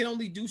mean, I can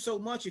only do so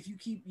much if you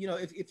keep,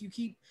 if you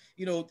keep,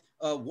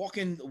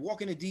 walking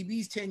a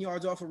DB's 10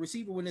 yards off a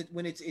receiver when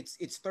it's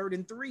 3rd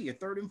and 3 or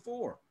 3rd and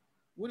 4.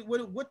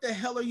 What the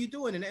hell are you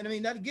doing? And I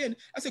mean, that again,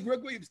 that's a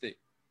Greg Williams thing.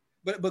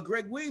 But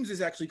Greg Williams is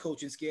actually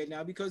coaching scared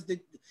now because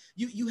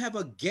you have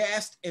a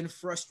gassed and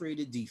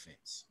frustrated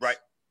defense. Right.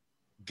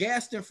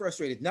 Gassed and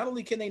frustrated. Not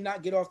only can they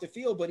not get off the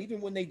field, but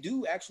even when they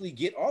do actually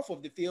get off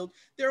of the field,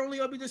 they're only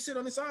able to sit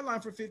on the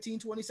sideline for 15,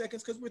 20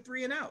 seconds because we're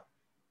 3 and out.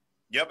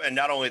 Yep, and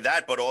not only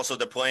that, but also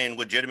they're playing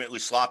legitimately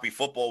sloppy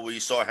football where you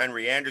saw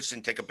Henry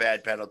Anderson take a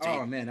bad penalty.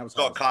 Oh, man, that was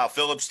saw Kyle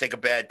Phillips take a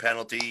bad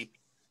penalty.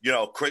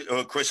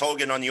 Chris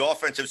Hogan on the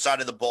offensive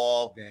side of the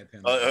ball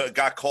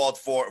got called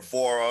for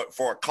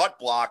a cut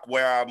block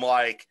where I'm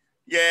like,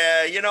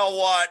 yeah, you know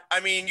what?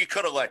 I mean, you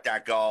could have let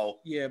that go.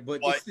 Yeah,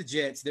 but it's the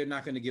Jets. They're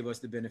not going to give us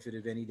the benefit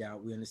of any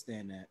doubt. We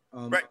understand that.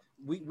 Right.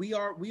 We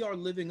are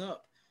living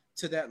up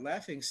to that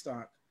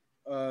laughingstock,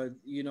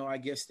 I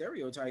guess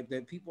stereotype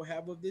that people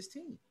have of this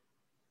team.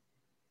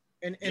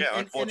 And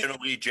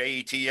unfortunately,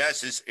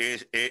 JETS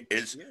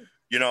is. Yeah.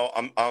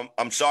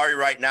 I'm sorry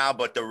right now,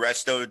 but the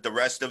rest of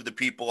the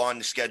people on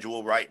the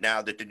schedule right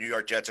now that the New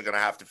York Jets are going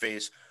to have to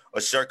face are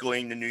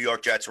circling the New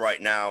York Jets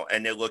right now,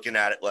 and they're looking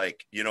at it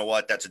like, you know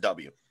what, that's a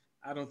W.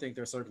 I don't think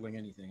they're circling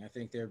anything. I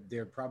think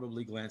they're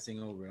probably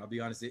glancing over it. I'll be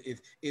honest.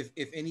 If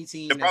any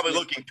team, they're probably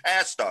looking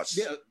past us.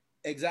 Yeah,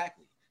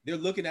 exactly. They're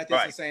looking at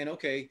this and saying,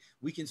 okay,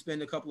 we can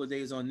spend a couple of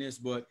days on this,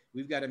 but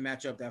we've got to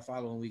match up that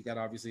following week. That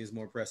obviously is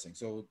more pressing.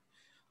 So,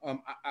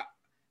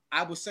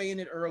 I was saying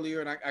it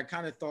earlier, and I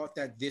kind of thought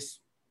that this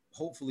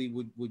hopefully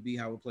would be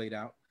how it played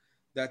out,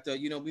 that,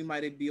 we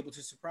might be able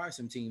to surprise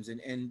some teams.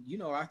 And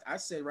I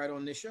said right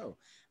on this show,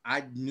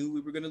 I knew we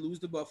were going to lose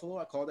to Buffalo.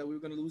 I called that we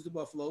were going to lose to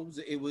Buffalo.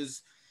 It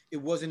was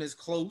It wasn't as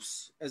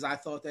close as I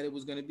thought that it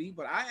was going to be,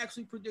 but I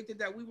actually predicted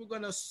that we were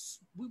going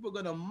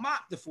to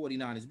mop the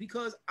 49ers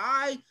because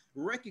I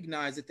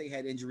recognized that they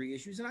had injury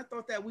issues, and I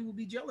thought that we would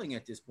be gelling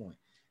at this point.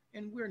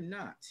 And we're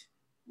not.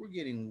 We're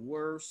getting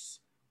worse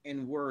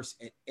and worse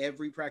at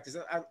every practice.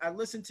 I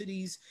listened to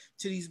these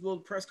little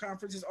press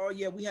conferences. Oh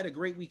yeah, we had a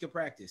great week of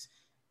practice.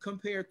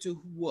 Compared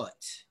to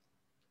what?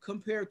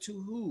 Compared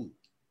to who?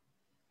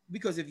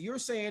 Because if you're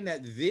saying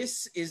that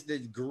this is the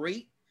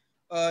great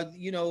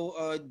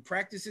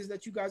practices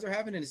that you guys are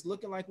having, and it's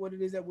looking like what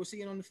it is that we're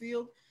seeing on the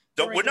field.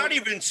 We're not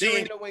even seeing.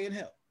 There ain't no way in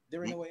hell.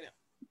 There ain't no way in hell.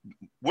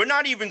 We're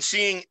not even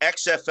seeing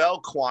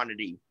XFL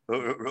quality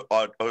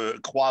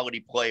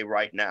play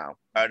right now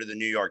out of the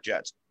New York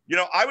Jets.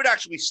 I would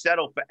actually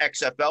settle for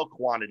XFL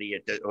quality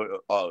at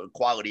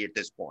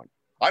this point.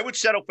 I would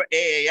settle for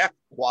AAF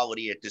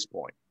quality at this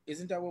point.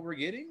 Isn't that what we're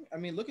getting? I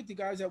mean, look at the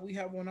guys that we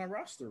have on our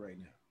roster right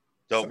now.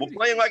 So we're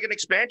playing like an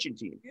expansion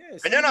team. Yeah,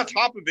 and then on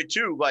top of it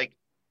too, like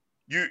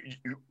you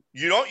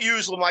don't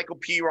use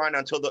LaMichael Pirine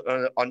until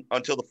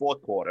the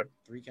fourth quarter.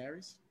 3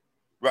 carries.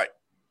 Right.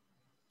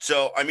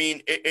 So I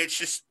mean, it's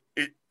just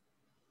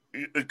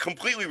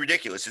completely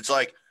ridiculous. It's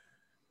like,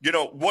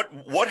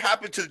 what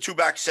happened to the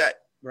 2-back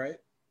set? Right.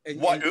 You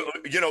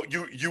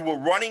were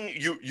running.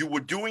 You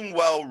were doing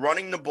well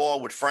running the ball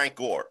with Frank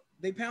Gore.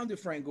 They pounded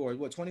Frank Gore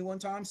 21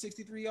 times,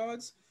 63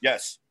 yards.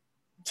 Yes.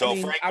 So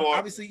Frank Gore,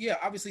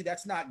 obviously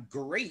that's not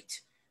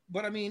great,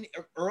 but I mean,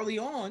 early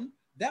on,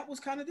 that was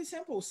kind of the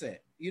tempo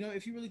set.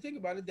 If you really think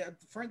about it, that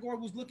Frank Gore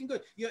was looking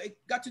good. It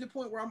got to the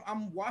point where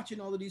I'm watching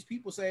all of these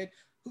people saying,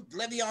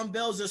 Le'Veon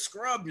Bell's a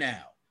scrub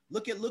now.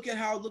 Look at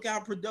how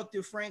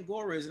productive Frank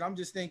Gore is, and I'm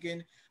just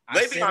thinking,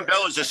 Le'Veon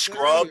Bell is a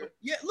scrub.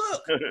 Yeah,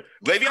 look,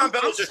 Le'Veon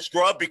Bell is a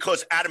scrub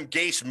because Adam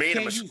Gase made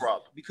him a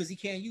scrub. Because he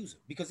can't use him.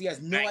 Because he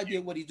has no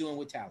idea what he's doing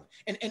with talent.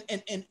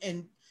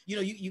 And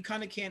you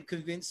kind of can't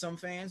convince some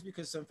fans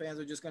because some fans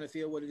are just going to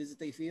feel what it is that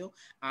they feel.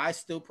 I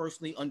still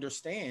personally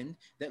understand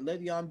that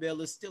Le'Veon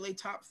Bell is still a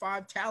top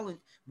 5 talent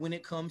when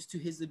it comes to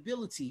his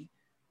ability.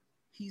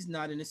 He's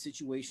not in a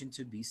situation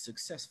to be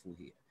successful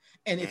here.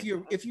 And if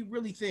you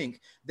really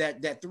think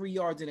that 3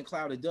 yards in a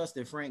cloud of dust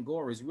and Frank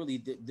Gore is really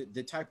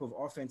the type of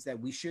offense that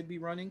we should be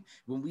running,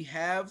 when we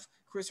have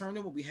Chris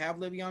Herndon, when we have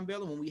Le'Veon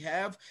Bell, and when we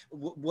have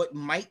what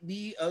might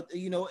be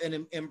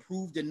an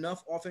improved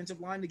enough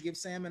offensive line to give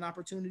Sam an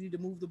opportunity to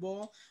move the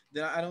ball,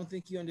 then I don't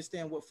think you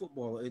understand what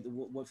football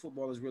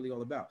is really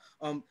all about.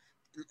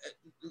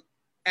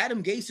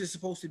 Adam Gase is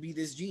supposed to be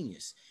this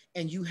genius,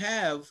 and you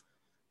have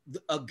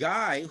a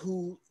guy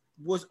who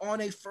was on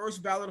a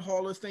first ballot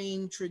Hall of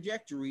Fame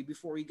trajectory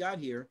before he got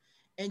here,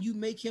 and you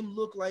make him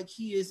look like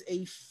he is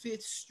a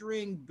 5th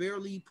string,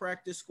 barely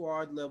practice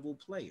squad level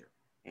player.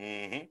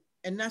 Mm-hmm.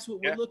 And that's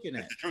what we're looking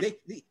at.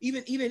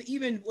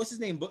 Even what's his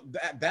name?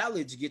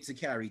 Ballage gets a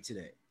carry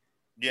today.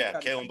 Yeah,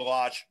 Kalen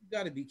Ballage. You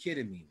got to be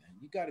kidding me, man.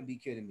 You got to be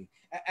kidding me.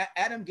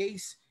 Adam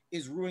Gase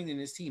is ruining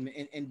his team,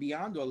 and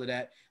beyond all of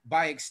that,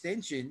 by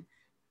extension,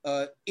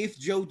 if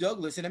Joe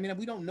Douglas, and I mean,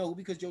 we don't know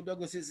because Joe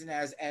Douglas isn't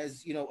as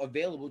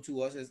available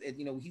to us as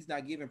he's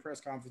not giving press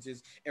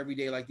conferences every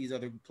day like these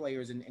other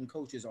players and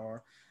coaches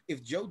are.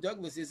 If Joe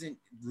Douglas isn't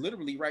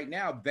literally right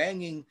now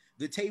banging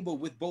the table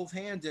with both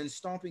hands and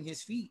stomping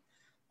his feet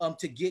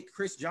to get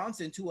Chris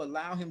Johnson to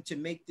allow him to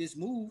make this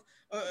move,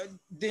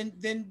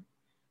 then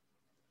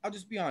I'll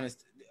just be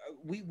honest.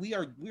 We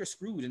are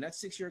screwed. And that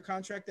 6-year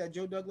contract that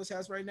Joe Douglas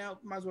has right now,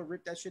 might as well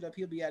rip that shit up.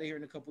 He'll be out of here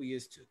in a couple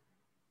years too.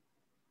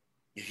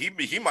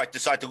 He might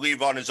decide to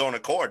leave on his own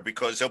accord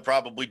because he'll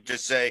probably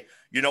just say,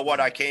 you know what,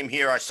 I came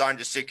here, I signed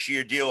a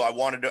 6-year deal. I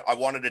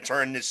wanted to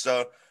turn this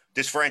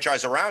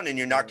franchise around, and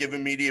you're not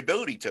giving me the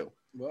ability to.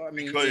 Well, I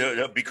mean,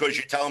 because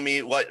you're telling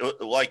me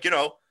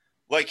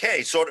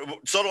hey, sort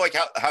of like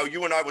how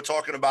you and I were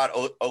talking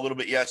about a little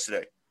bit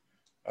yesterday.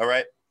 All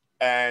right,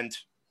 and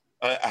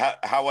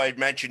how I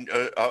mentioned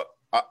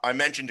I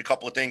mentioned a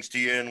couple of things to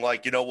you, and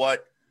like, you know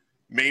what,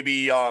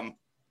 maybe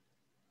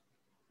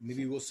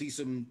we'll see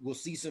some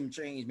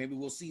change. Maybe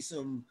we'll see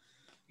some,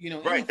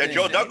 right. That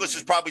Joe Douglas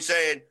is probably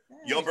saying,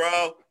 yo,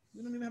 bro,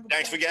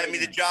 thanks for getting me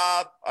the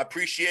job. I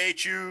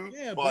appreciate you,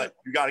 but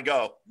you got to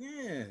go.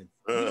 Yeah.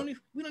 We don't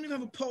even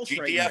have a pulse GTFOH,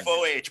 right now.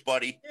 GTFOH,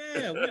 buddy.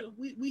 Yeah.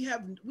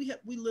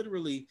 we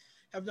literally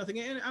have nothing.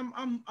 And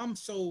I'm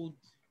so,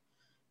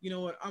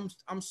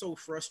 I'm so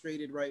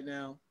frustrated right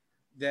now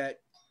that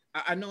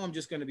I know I'm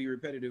just going to be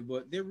repetitive,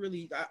 but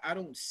I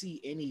don't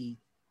see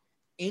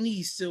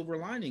any silver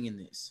lining in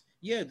this.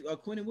 Yeah,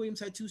 Quentin Williams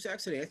had 2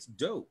 sacks today. That's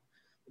dope.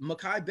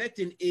 Mekhi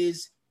Becton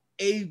is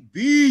a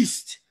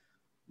beast.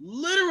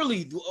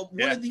 Literally,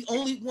 one of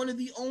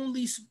the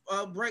only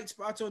bright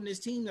spots on this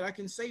team that I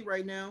can say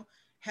right now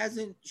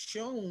hasn't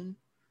shown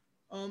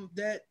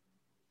that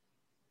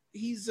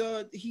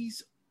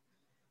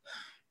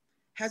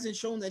hasn't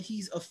shown that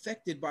he's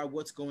affected by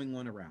what's going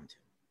on around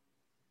him.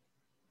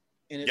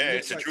 And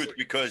it's the truth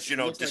because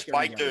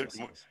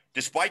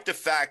despite the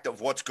fact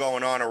of what's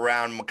going on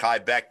around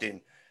Mekhi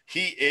Becton,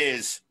 he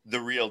is the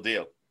real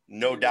deal.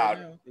 No doubt.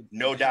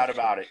 No doubt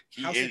about it.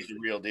 He is the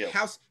real deal.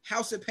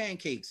 House of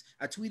pancakes.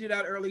 I tweeted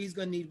out earlier he's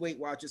gonna need Weight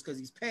Watchers because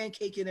he's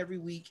pancaking every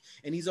week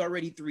and he's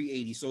already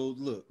 380. So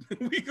look,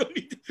 we're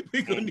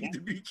gonna need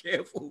to be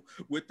careful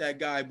with that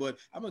guy. But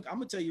I'm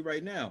gonna tell you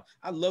right now,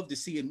 I love to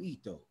see him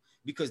eat though,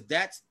 because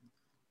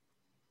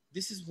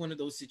this is one of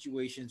those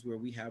situations where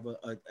we have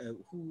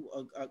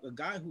a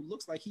guy who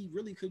looks like he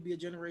really could be a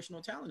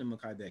generational talent in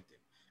Mekhi Becton.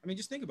 I mean,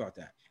 just think about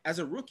that. As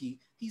a rookie,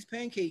 he's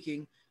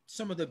pancaking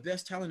some of the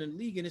best talent in the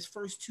league in his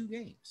first 2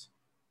 games.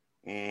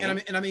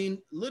 And I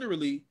mean,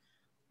 literally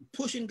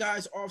pushing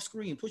guys off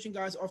screen, pushing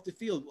guys off the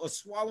field, or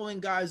swallowing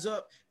guys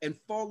up and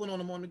falling on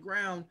them on the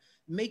ground,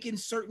 making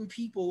certain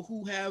people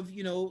who have,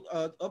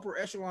 upper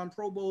echelon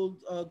Pro Bowl,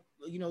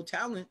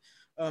 talent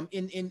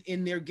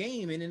in their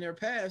game and in their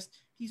past,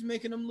 he's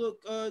making them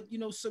look,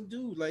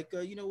 subdued. Like,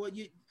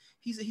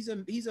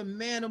 he's a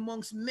man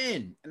amongst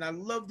men, and I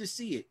love to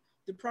see it.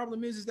 The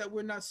problem is that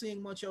we're not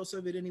seeing much else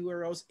of it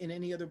anywhere else in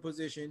any other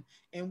position,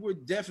 and we're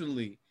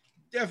definitely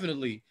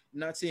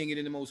not seeing it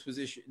in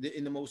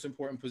the most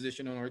important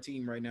position on our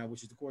team right now,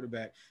 which is the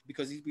quarterback,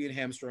 because he's being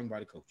hamstrung by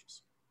the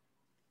coaches.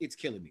 It's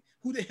killing me.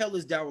 Who the hell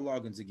is Darryl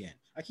Loggins again?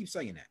 I keep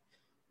saying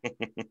that.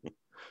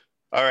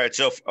 All right,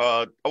 so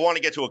I want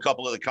to get to a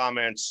couple of the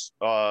comments.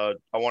 I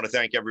want to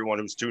thank everyone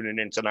who's tuning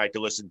in tonight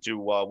to listen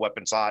to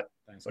Weapons Hot,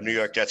 a New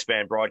York Jets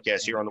fan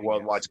broadcast here on the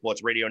Worldwide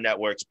Sports Radio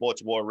Network,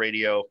 Sports War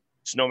Radio,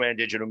 Snowman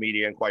Digital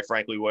Media, and quite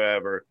frankly,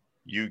 wherever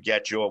you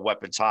get your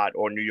Weapons Hot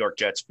or New York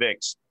Jets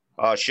fix.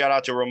 Shout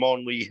out to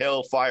Ramon Lee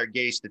Hill, Fire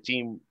Gase. The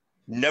team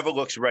never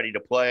looks ready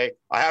to play.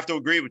 I have to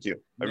agree with you.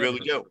 I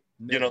really do.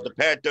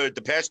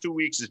 The past 2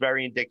 weeks is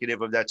very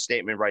indicative of that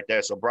statement right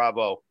there. So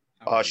bravo.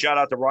 Shout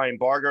out to Ryan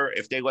Barger.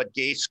 If they let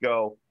Gase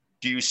go,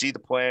 do you see the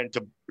plan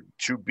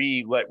to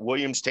be let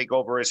Williams take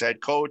over as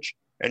head coach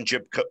and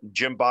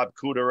Jim Bob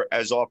Cooter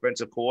as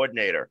offensive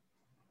coordinator?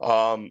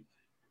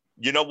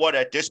 You know what?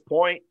 At this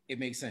point, it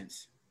makes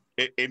sense.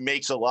 It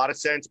makes a lot of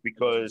sense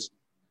because,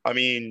 I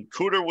mean,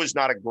 Cooter was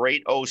not a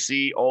great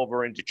OC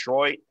over in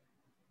Detroit,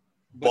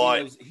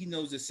 but he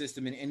knows the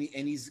system and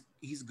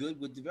he's good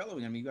with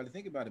developing. I mean, you got to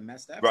think about it.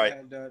 Matt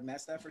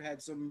Stafford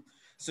had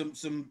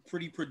some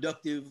pretty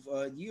productive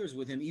years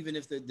with him, even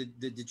if the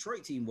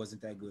Detroit team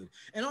wasn't that good.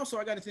 And also,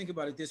 I got to think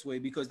about it this way,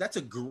 because that's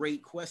a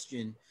great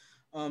question.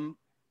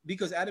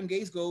 Because Adam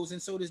Gase goes,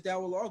 and so does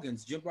Darryl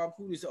Loggins. Jim Bob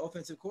Cooter is the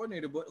offensive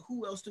coordinator, but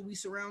who else do we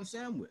surround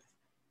Sam with?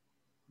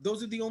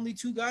 Those are the only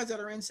 2 guys that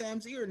are in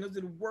Sam's ear, and those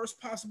are the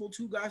worst possible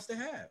 2 guys to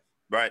have.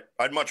 Right.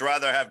 I'd much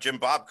rather have Jim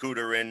Bob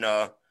Cooter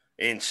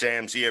in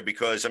Sam's ear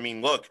because, I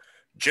mean, look,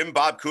 Jim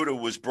Bob Cooter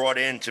was brought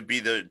in to be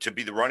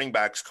the running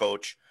backs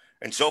coach,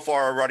 and so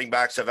far our running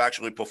backs have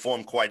actually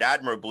performed quite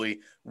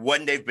admirably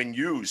when they've been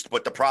used.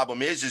 But the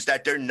problem is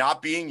that they're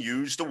not being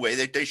used the way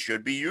that they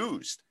should be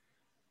used.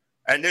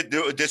 And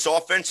this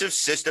offensive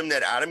system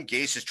that Adam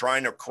Gase is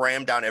trying to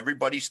cram down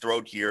everybody's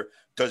throat here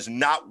does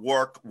not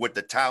work with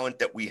the talent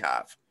that we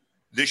have.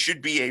 This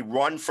should be a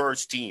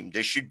run-first team.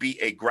 This should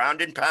be a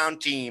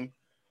ground-and-pound team.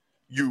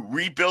 You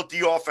rebuilt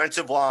the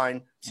offensive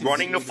line.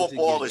 Running the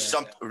football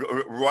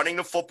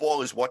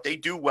is what they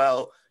do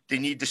well. They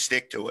need to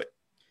stick to it.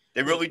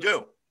 They really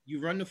do.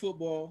 You run the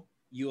football.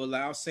 You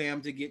allow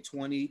Sam to get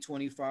 20,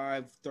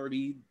 25,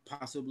 30,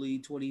 possibly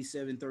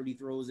 27, 30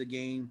 throws a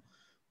game.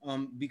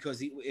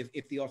 Because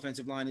if the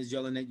offensive line is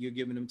yelling that you're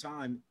giving him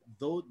time,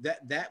 though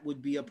that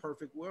would be a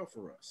perfect world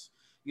for us.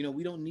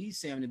 We don't need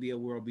Sam to be a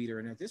world beater,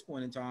 and at this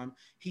point in time,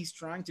 he's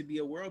trying to be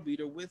a world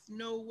beater with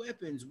no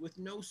weapons, with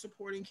no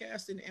supporting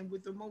cast, and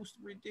with the most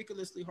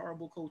ridiculously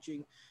horrible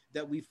coaching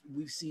that we've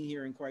seen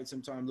here in quite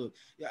some time. Look,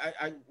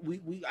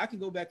 I can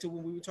go back to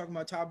when we were talking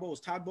about Todd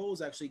Bowles. Todd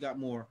Bowles actually got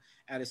more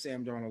out of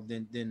Sam Darnold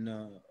than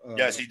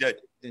yes, he did,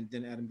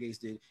 than Adam Gase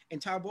did,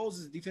 and Todd Bowles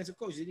is a defensive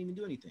coach. He didn't even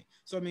do anything.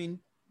 So I mean,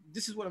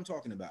 this is what I'm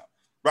talking about.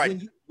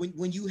 Right.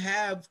 When you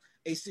have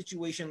a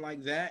situation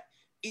like that,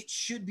 it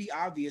should be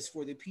obvious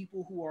for the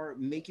people who are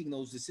making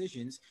those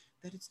decisions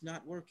that it's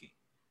not working.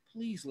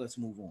 Please, let's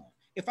move on.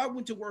 If I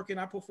went to work and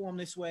I performed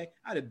this way,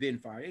 I'd have been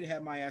fired. They'd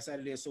have my ass out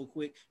of there so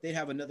quick. They'd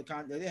have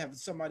they have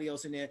somebody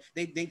else in there.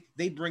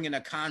 They bring in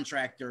a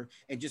contractor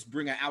and just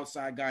bring an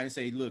outside guy and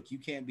say, look, you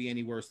can't be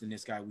any worse than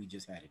this guy we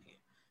just had in here.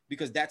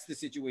 Because that's the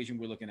situation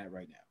we're looking at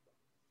right now.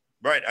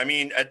 Right. I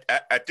mean,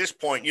 at this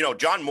point,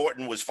 John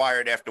Morton was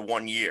fired after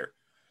 1 year.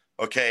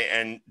 Okay.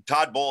 And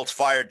Todd Bowles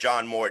fired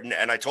John Morton.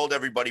 And I told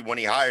everybody when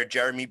he hired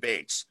Jeremy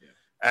Bates,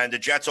 and the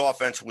Jets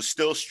offense was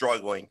still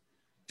struggling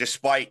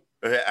despite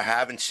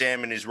having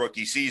Sam in his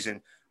rookie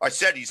season. I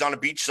said he's on a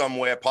beach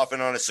somewhere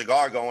puffing on a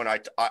cigar going,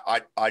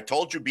 I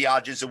told you,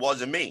 Biagis, it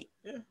wasn't me.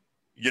 Yeah.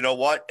 You know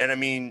what? And I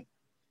mean,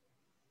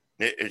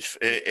 if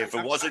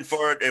it wasn't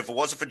for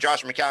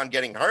Josh McCown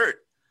getting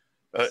hurt,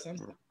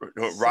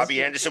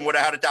 Robbie Anderson would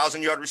have had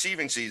 1,000-yard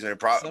receiving season and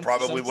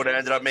probably would have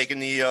ended up making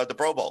the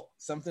Pro Bowl.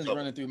 Something's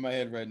running through my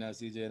head right now,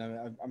 CJ.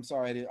 And I'm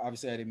sorry.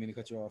 Obviously, I didn't mean to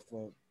cut you off.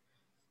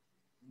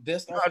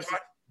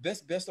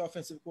 Best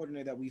offensive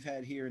coordinator that we've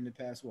had here in the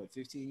past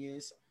 15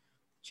 years,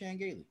 Chan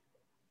Gailey.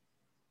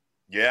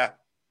 Yeah,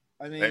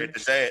 I mean, I hate to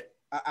say it.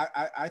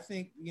 I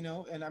think, you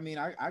know, and I mean,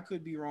 I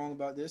could be wrong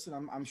about this,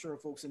 and I'm sure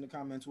folks in the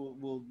comments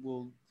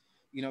will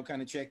you know,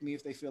 kind of check me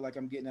if they feel like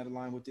I'm getting out of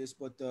line with this.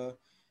 But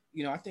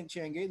you know, I think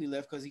Chan Gailey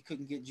left because he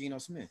couldn't get Geno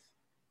Smith.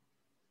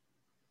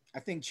 I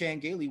think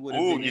Chan Gailey would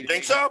have been. You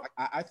think so?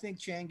 I think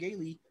Chan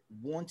Gailey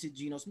wanted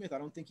Geno Smith. I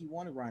don't think he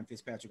wanted Ryan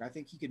Fitzpatrick. I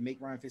think he could make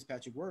Ryan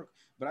Fitzpatrick work,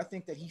 but I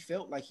think that he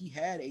felt like he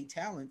had a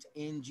talent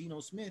in Geno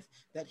Smith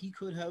that he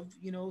could have,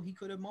 you know, he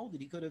could have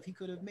molded. He could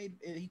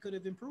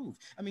have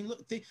improved. I mean,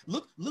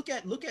 look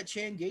at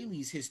Chan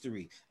Gailey's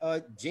history.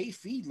 Jay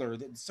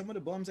Fiedler, some of the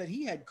bums that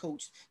he had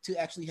coached to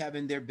actually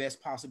having their best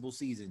possible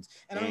seasons.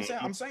 And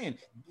I'm saying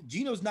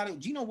Geno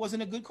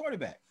wasn't a good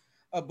quarterback.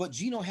 But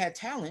Geno had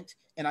talent,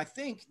 and I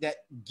think that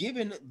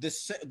given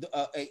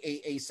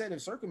a set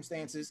of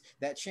circumstances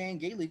that Chan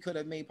Gailey could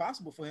have made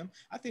possible for him,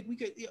 I think we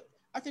could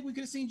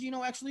have seen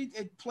Geno actually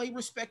play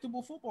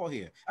respectable football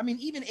here. I mean,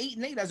 even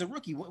 8-8 as a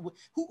rookie.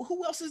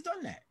 Who else has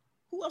done that?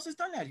 Who else has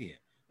done that here?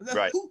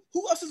 Right.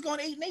 Who else has gone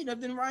 8-8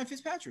 other than Ryan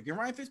Fitzpatrick? And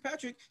Ryan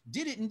Fitzpatrick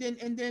did it,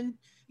 and then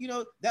you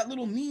know that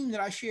little meme that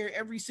I share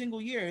every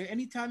single year.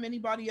 Anytime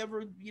anybody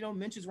ever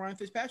mentions Ryan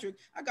Fitzpatrick,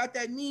 I got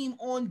that meme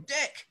on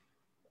deck.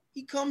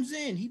 He comes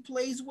in, he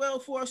plays well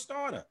for a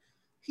starter.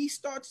 He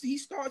starts,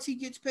 he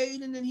gets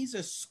paid, and then he's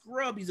a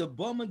scrub. He's a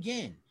bum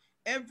again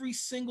every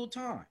single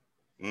time.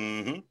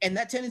 Mm-hmm. And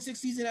that 10-6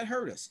 season that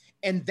hurt us.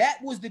 And that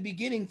was the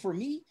beginning for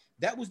me.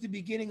 That was the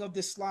beginning of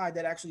this slide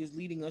that actually is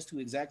leading us to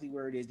exactly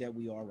where it is that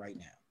we are right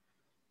now.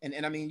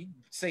 And I mean, you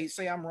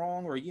say I'm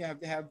wrong, or you have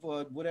to have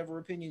whatever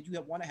opinions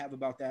you want to have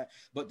about that.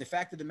 But the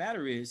fact of the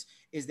matter is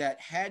that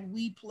had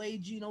we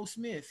played Geno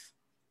Smith,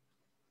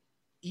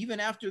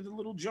 even after the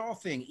little jaw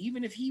thing,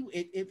 even if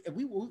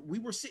we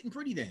were sitting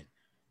pretty then.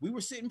 We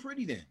were sitting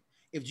pretty then.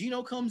 If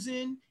Geno comes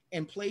in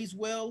and plays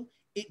well,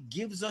 it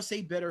gives us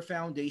a better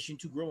foundation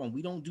to grow on.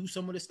 We don't do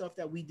some of the stuff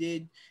that we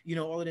did,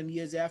 all of them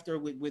years after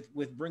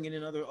with bringing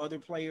in other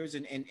players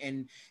and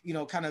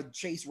kind of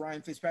chase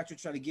Ryan Fitzpatrick,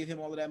 try to give him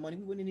all of that money.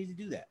 We wouldn't need to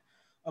do that.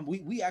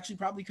 We actually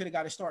probably could have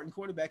got a starting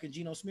quarterback in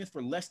Geno Smith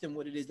for less than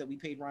what it is that we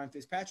paid Ryan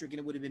Fitzpatrick, and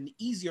it would have been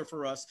easier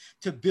for us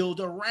to build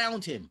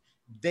around him.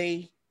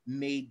 They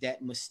made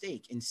that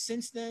mistake, and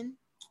since then,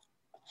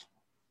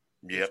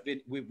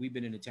 we've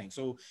been in the tank.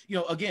 So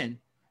again,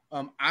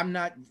 I'm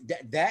not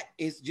that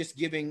is just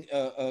giving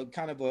a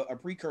kind of a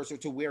precursor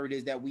to where it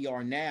is that we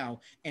are now,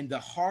 and the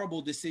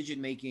horrible decision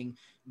making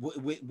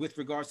with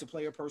regards to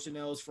player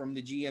personnel from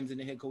the GMs and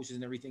the head coaches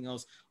and everything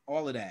else,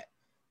 all of that.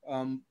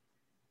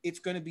 It's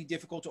going to be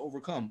difficult to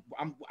overcome.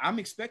 I'm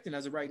expecting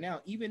as of right now,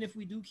 even if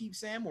we do keep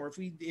Sam, or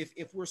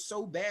if we're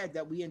so bad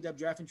that we end up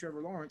drafting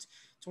Trevor Lawrence,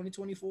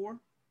 2024.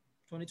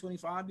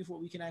 2025 before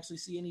we can actually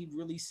see any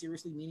really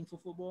seriously meaningful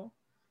football.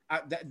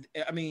 I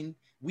mean,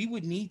 we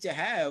would need to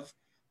have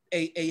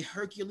a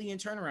Herculean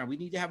turnaround. We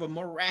need to have a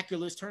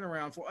miraculous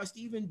turnaround for us to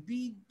even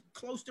be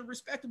close to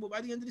respectable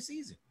by the end of the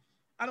season.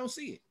 I don't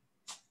see it.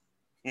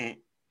 Mm-hmm.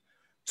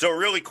 So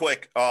really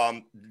quick,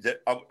 I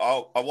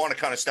want to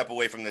kind of step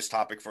away from this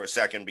topic for a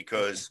second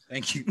because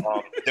thank you.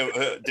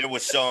 There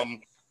was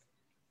some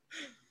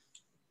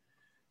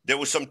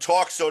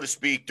talk, so to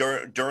speak,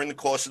 during the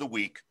course of the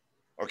week.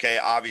 Okay,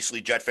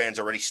 obviously Jet fans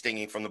already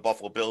stinging from the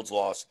Buffalo Bills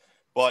loss,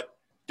 but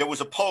there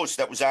was a post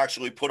that was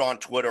actually put on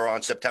Twitter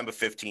on September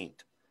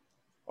 15th.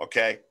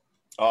 Okay,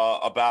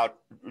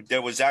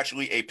 there was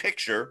actually a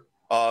picture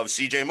of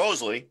CJ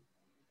Mosley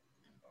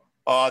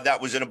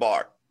that was in a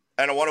bar.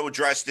 And I want to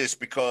address this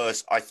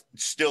because I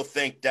still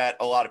think that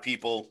a lot of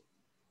people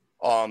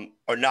are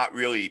not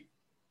really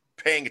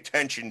paying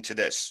attention to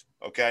this.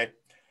 Okay,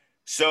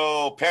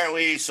 so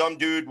apparently some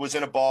dude was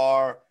in a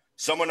bar.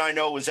 Someone I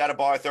know was at a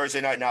bar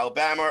Thursday night in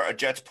Alabama. A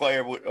Jets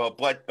player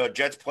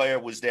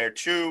was there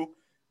too.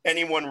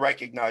 Anyone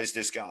recognize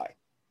this guy?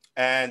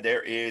 And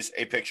there is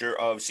a picture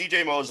of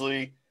CJ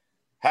Mosley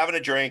having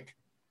a drink,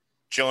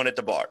 chilling at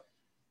the bar.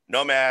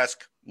 No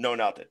mask, no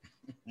nothing.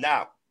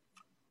 Now,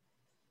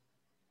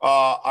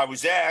 I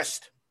was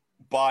asked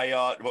by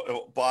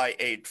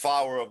a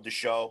follower of the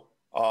show,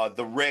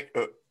 the Rick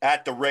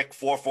at the Rick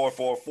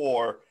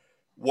 4444,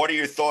 what are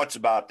your thoughts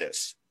about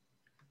this?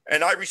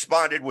 And I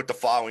responded with the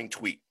following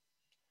tweet.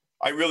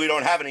 I really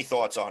don't have any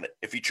thoughts on it.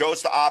 If he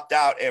chose to opt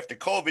out after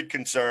COVID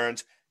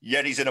concerns,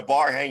 yet he's in a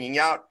bar hanging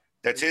out,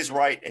 that's his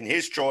right and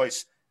his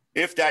choice,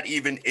 if that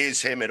even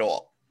is him at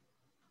all.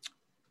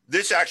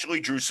 This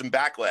actually drew some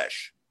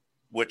backlash,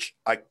 which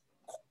I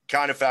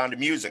kind of found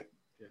amusing.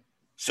 Yeah.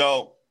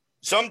 So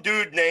some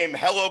dude named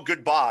Hello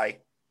Goodbye,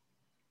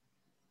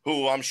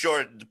 who I'm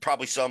sure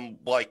probably some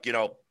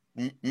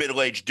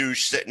middle-aged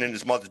douche sitting in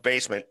his mother's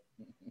basement.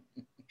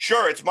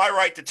 Sure, it's my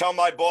right to tell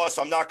my boss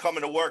I'm not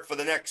coming to work for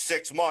the next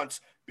 6 months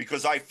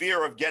because I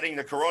fear of getting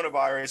the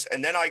coronavirus,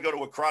 and then I go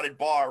to a crowded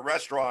bar or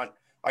restaurant,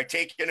 I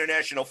take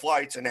international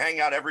flights and hang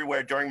out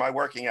everywhere during my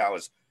working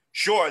hours.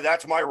 Sure,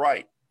 that's my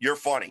right. You're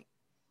funny.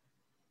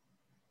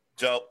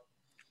 So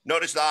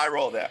notice the eye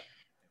roll there.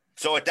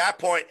 So at that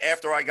point,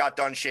 after I got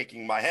done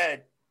shaking my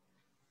head,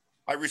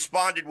 I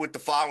responded with the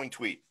following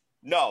tweet.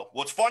 No,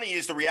 what's funny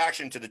is the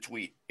reaction to the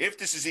tweet. If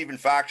this is even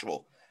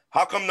factual,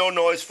 How come no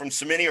noise from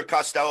Cimini or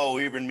Costello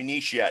or even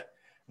Manish yet?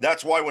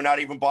 That's why we're not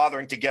even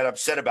bothering to get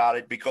upset about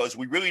it, because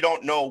we really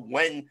don't know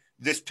when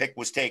this pick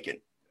was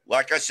taken.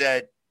 Like I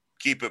said,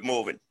 keep it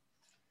moving.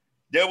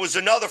 There was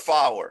another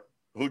follower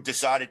who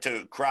decided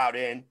to crowd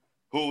in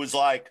who was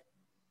like,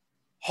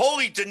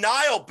 holy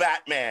denial,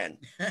 Batman.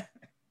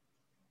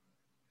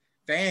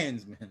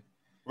 Fans, man.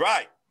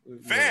 Right.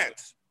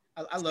 Fans.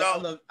 I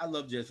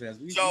love Jets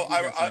fans.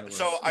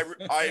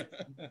 I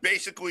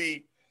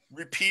basically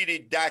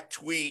repeated that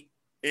tweet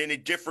in a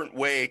different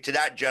way to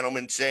that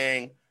gentleman,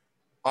 saying,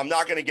 I'm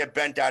not going to get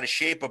bent out of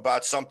shape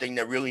about something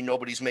that really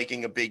nobody's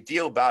making a big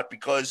deal about,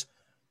 because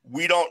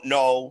we don't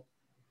know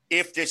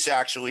if this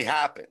actually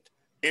happened,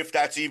 if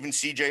that's even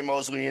CJ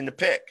Mosley in the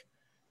pick.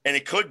 And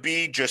it could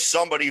be just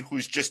somebody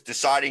who's just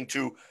deciding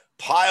to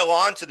pile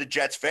on to the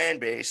Jets fan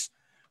base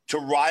to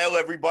rile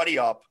everybody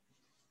up,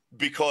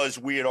 because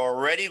we had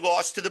already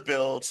lost to the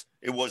Bills.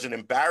 It was an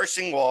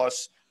embarrassing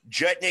loss.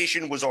 Jet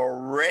Nation was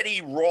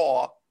already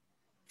raw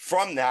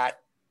from that.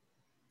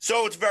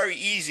 So it's very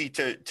easy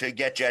to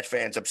get Jet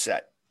fans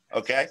upset,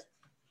 okay?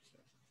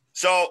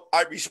 So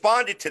I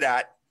responded to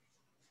that,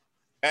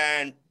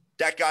 and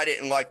that guy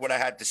didn't like what I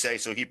had to say,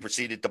 so he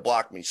proceeded to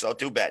block me. So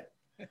too bad.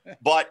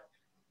 But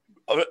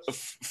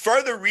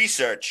further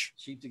research.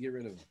 Cheap to get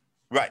rid of him.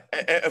 Right.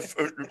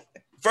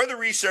 Further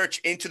research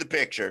into the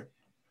picture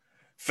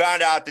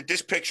found out that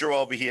this picture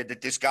over here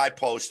that this guy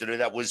posted, or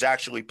that was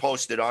actually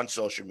posted on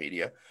social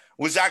media,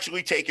 was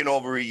actually taken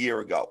over a year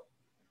ago.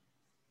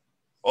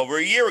 Over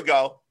a year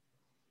ago.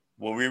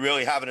 Were we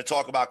really having to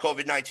talk about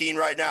COVID-19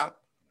 right now?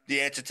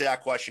 The answer to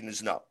that question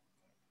is no.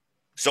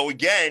 So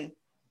again,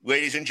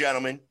 ladies and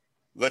gentlemen,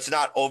 let's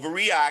not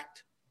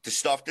overreact to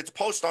stuff that's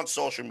posted on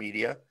social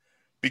media,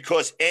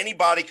 because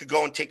anybody could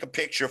go and take a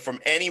picture from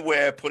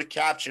anywhere, put a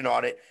caption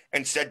on it,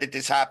 and said that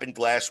this happened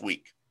last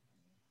week.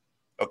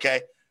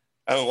 Okay?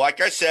 And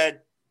like I said,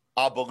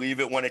 I'll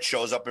believe it when it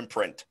shows up in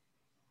print.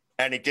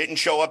 And it didn't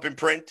show up in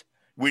print.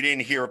 We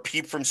didn't hear a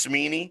peep from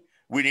Cimini.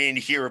 We didn't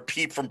hear a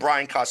peep from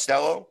Brian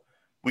Costello.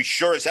 We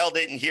sure as hell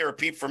didn't hear a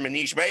peep from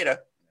Manish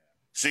Mehta.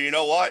 So you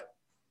know what?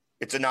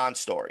 It's a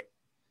non-story.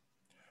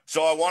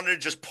 So I wanted to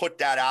just put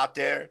that out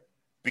there,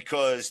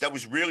 because that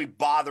was really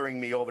bothering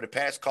me over the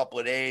past couple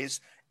of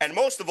days. And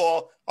most of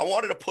all, I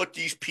wanted to put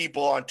these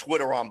people on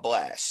Twitter on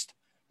blast.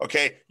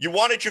 Okay? You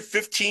wanted your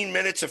 15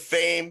 minutes of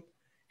fame?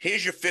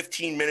 Here's your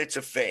 15 minutes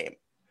of fame.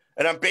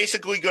 And I'm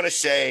basically going to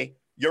say,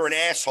 you're an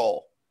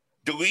asshole.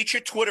 Delete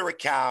your Twitter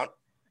account.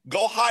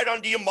 Go hide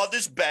under your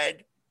mother's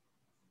bed.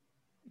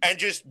 And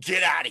just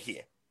get out of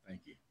here.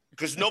 Thank you.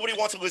 Because nobody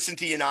wants to listen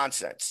to your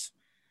nonsense.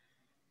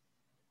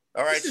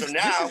 All right. It's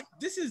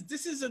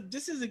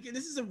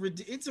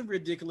a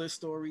ridiculous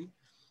story.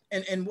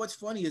 And what's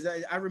funny is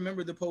I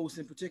remember the post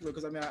in particular,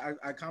 because I mean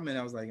I commented,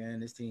 I was like,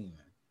 man, this team,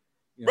 man.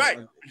 You know, right.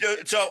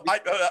 So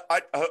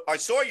I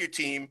saw your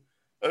team.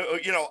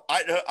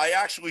 I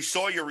actually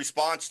saw your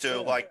response to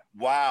like,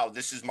 wow,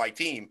 this is my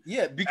team.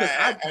 Yeah, because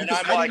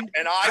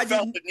I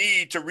felt the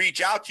need to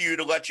reach out to you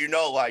to let you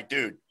know, like,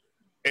 dude.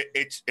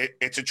 It's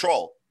a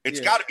troll. It's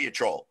got to be a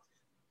troll,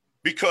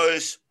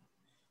 because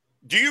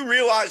do you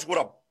realize what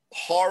a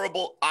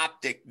horrible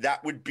optic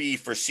that would be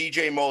for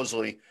CJ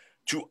Mosley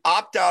to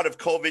opt out of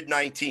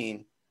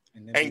COVID-19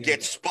 and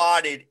get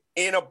spotted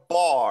in a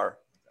bar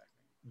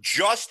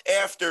just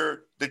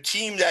after the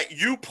team that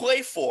you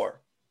play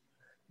for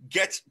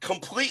gets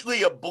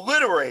completely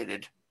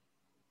obliterated,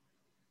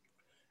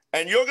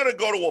 and you're going to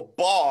go to a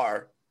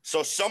bar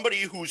so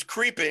somebody who's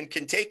creeping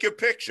can take your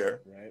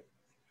picture, right?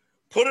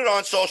 Put it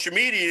on social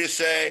media to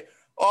say,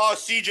 oh,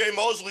 CJ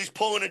Mosley's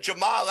pulling a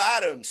Jamal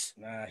Adams.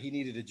 Nah, he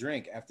needed a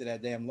drink after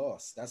that damn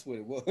loss. That's what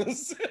it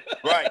was.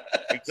 Right,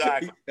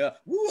 exactly. Yeah.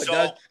 Woo,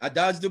 I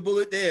dodged the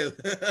bullet there.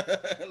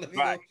 Let me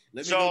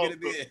go get a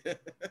beer.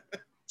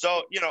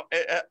 So,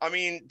 I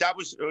mean, that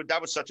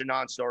was such a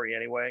non-story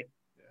anyway.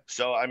 Yeah.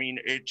 So, I mean,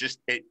 it's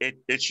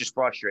just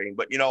frustrating.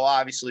 But,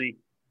 obviously,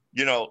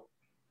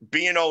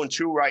 being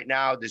 0-2 right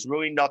now, there's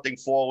really nothing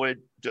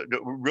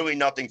really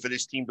nothing for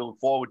this team to look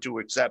forward to,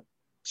 except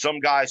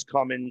some guys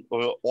coming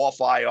off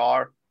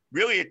IR.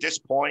 Really, at this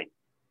point,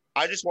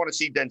 I just want to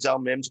see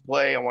Denzel Mims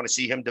play. I want to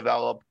see him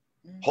develop.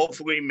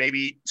 Hopefully,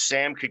 maybe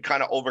Sam could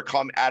kind of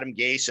overcome Adam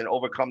Gase and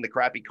overcome the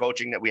crappy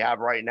coaching that we have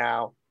right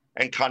now,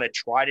 and kind of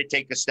try to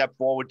take a step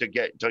forward to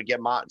get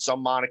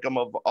some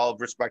monicum of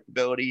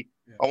respectability.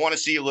 Yeah. I want to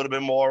see a little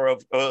bit more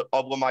of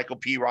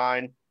LaMichael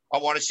Pirine. I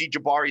want to see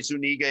Jabari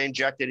Zuniga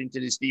injected into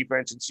this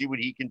defense and see what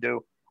he can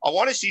do. I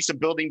want to see some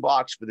building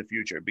blocks for the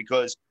future,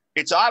 because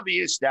it's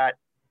obvious that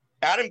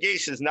Adam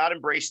Gase has not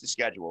embraced the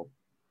schedule.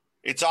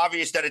 It's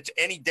obvious that it's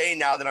any day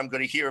now that I'm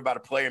going to hear about a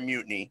player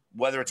mutiny,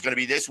 whether it's going to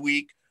be this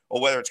week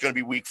or whether it's going to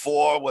be week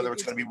 4, whether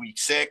it's going to be week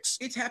 6.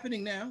 It's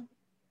happening now.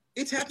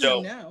 It's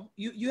happening now.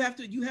 You have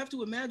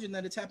to imagine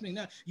that it's happening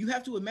now. You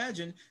have to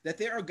imagine that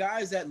there are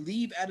guys that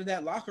leave out of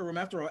that locker room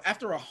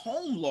after a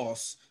home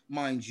loss,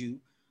 mind you,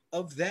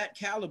 of that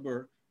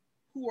caliber,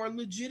 who are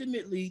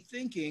legitimately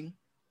thinking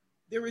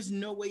There is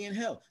no way in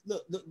hell.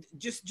 Look,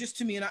 just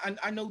to me, and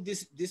I know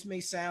this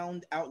may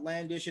sound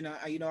outlandish, and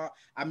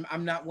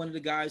I'm not one of the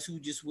guys who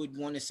just would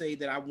want to say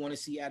that I want to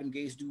see Adam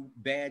Gase do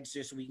bad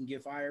just so we can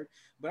get fired.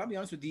 But I'll be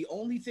honest with you, the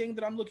only thing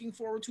that I'm looking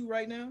forward to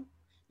right now,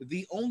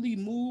 the only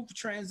move,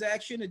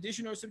 transaction,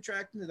 addition, or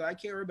subtraction that I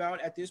care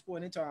about at this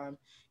point in time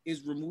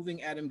is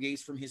removing Adam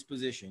Gase from his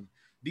position,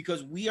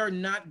 because we are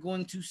not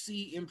going to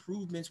see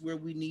improvements where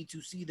we need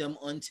to see them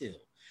until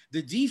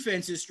the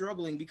defense is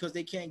struggling because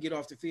they can't get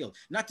off the field.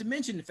 Not to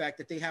mention the fact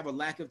that they have a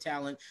lack of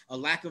talent, a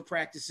lack of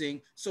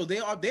practicing. So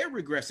they're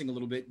regressing a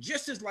little bit,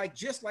 just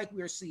like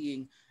we are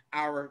seeing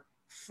our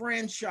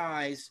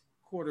franchise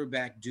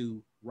quarterback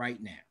do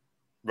right now.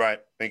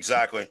 Right,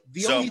 exactly.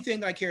 The only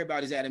thing I care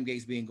about is Adam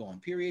Gase being gone,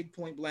 period,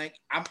 point blank.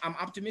 I'm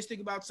optimistic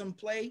about some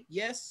play,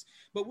 yes,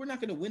 but we're not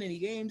going to win any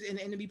games. And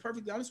to be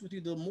perfectly honest with you,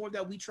 the more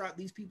that we trot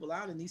these people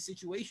out in these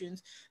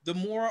situations, the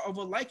more of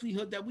a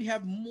likelihood that we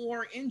have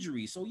more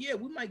injuries. So, yeah,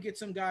 we might get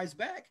some guys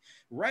back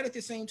right at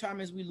the same time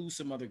as we lose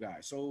some other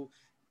guys. So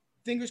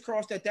fingers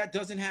crossed that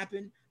doesn't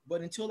happen.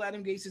 But until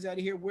Adam Gase is out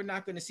of here, we're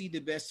not going to see the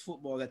best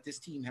football that this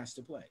team has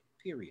to play,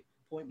 period,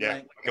 point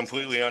blank.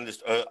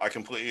 Yeah, I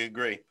completely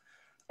agree.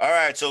 All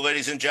right, so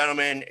ladies and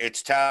gentlemen,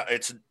 it's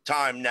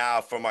time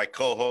now for my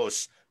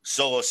co-host's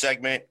solo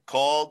segment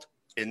called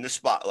In the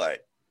Spotlight.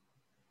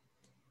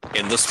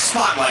 In the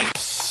Spotlight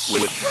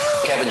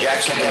with Kevin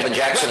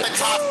Jackson.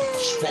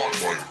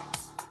 Spotlight.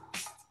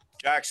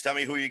 Jax, tell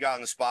me who you got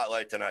in the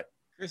spotlight tonight.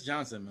 Chris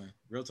Johnson, man,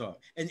 real talk.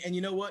 And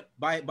you know what?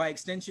 By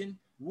extension,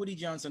 Woody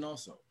Johnson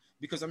also,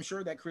 because I'm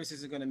sure that Chris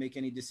isn't going to make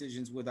any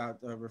decisions without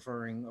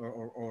referring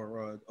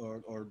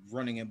or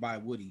running it by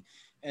Woody.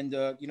 And,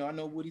 I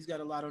know Woody's got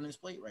a lot on his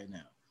plate right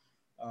now.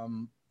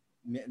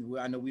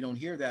 I know we don't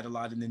hear that a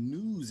lot in the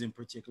news in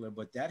particular,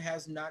 but that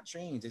has not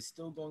changed. It's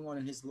still going on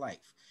in his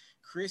life.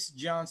 Chris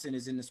Johnson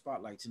is in the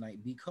spotlight tonight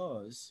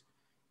because,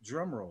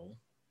 drum roll,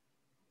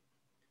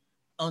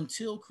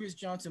 until Chris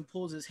Johnson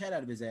pulls his head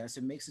out of his ass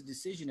and makes a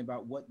decision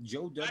about what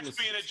Joe Douglas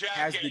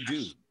has to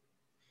do,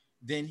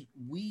 then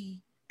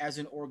we as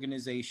an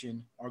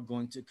organization are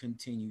going to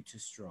continue to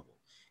struggle.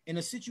 In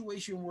a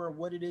situation where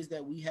what it is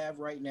that we have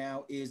right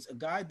now is a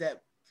guy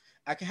that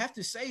I can have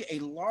to say a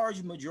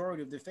large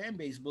majority of the fan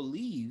base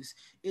believes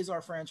is our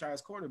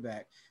franchise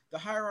quarterback. The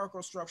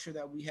hierarchical structure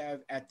that we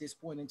have at this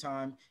point in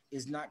time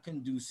is not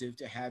conducive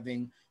to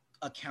having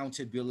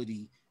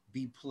accountability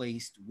be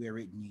placed where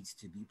it needs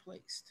to be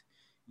placed.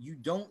 You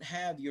don't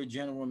have your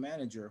general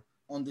manager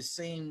on the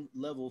same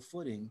level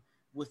footing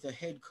with a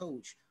head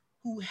coach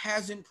who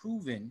hasn't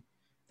proven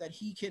that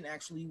he can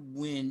actually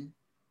win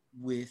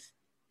with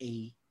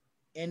a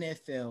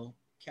NFL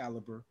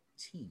caliber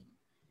team.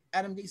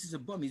 Adam Gase is a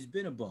bum. He's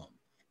been a bum.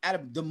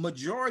 The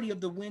majority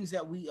of the wins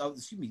that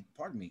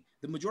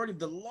the majority of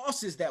the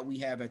losses that we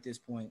have at this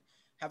point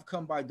have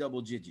come by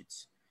double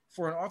digits.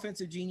 For an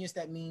offensive genius,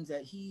 that means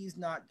that he's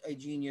not a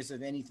genius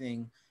of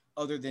anything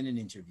other than an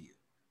interview,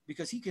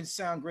 because he can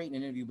sound great in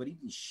an interview, but he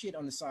can shit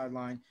on the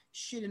sideline,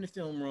 shit in the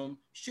film room,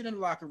 shit in the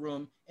locker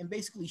room, and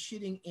basically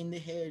shitting in the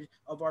head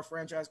of our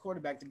franchise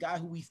quarterback, the guy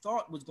who we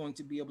thought was going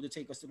to be able to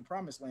take us to the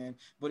promised land,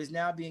 but is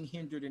now being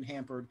hindered and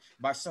hampered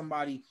by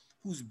somebody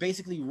who's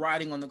basically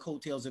riding on the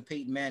coattails of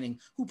Peyton Manning,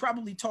 who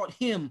probably taught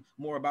him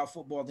more about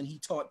football than he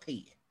taught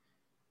Peyton.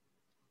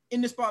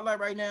 In the spotlight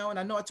right now, and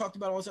I know I talked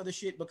about all this other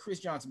shit, but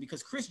Chris Johnson,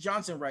 because Chris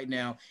Johnson right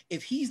now,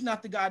 if he's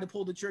not the guy to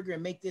pull the trigger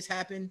and make this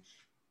happen,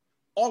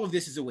 all of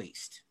this is a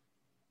waste.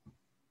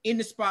 In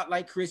the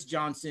spotlight, Chris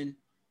Johnson,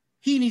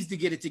 he needs to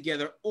get it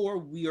together, or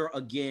we are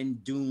again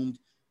doomed.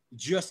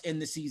 Just in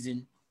the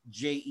season,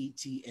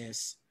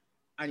 JETS.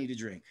 I need a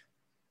drink.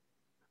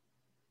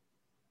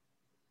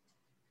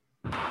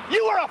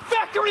 You are a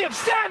factory of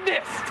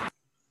sadness!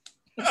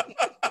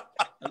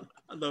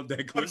 I love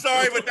that clip. I'm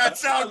sorry, but that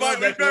soundbite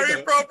was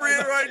very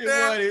appropriate right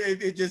there.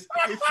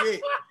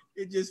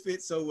 It just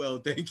fit so well.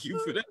 Thank you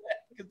for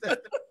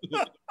that.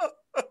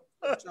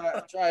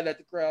 I'm trying not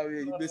to crowd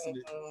here. You missing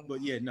it,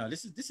 but yeah, no.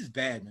 This is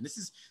bad, man. This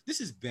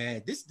is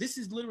bad. This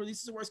is literally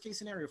the worst case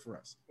scenario for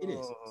us. It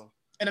is,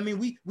 and I mean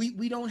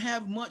we don't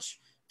have much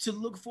to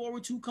look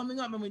forward to coming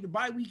up. I mean the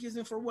bye week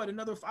isn't for what,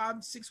 another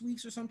 5-6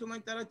 weeks or something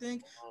like that. I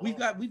think we've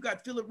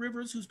got Phillip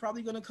Rivers, who's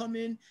probably going to come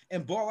in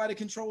and ball out of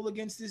control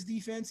against this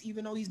defense,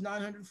 even though he's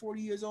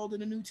 940 years old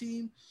in a new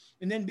team.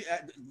 And then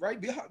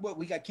right behind,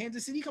 we got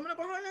Kansas City coming up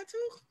behind that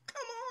too.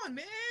 Come on,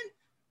 man.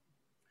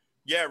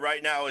 Yeah,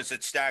 right now as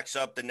it stacks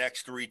up, the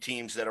next three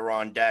teams that are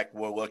on deck,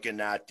 we're looking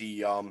at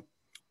the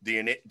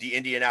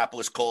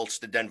Indianapolis Colts,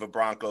 the Denver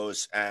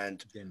Broncos,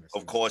 and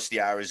of course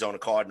the Arizona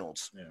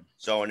Cardinals. Yeah.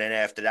 So, and then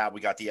after that,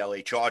 we got the LA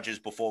Chargers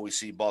before we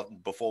see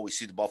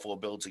the Buffalo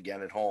Bills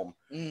again at home.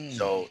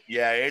 So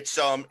yeah, it's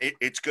going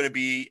to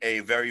be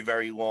a very,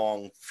 very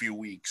long few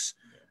weeks,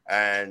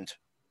 and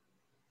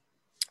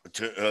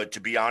to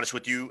be honest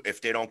with you, if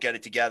they don't get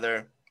it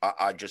together,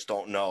 I just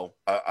don't know.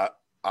 I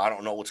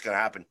don't know what's going to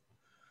happen.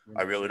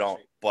 I really don't.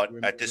 But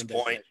at this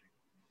point,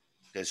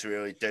 there's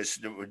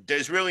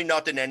really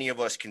nothing any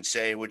of us can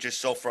say. We're just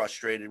so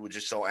frustrated. We're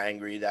just so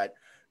angry that,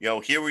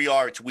 here we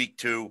are. It's week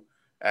 2.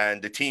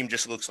 and the team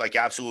just looks like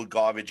absolute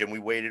garbage. And we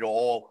waited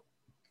all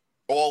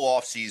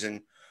off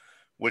season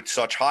with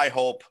such high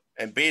hope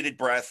and bated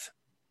breath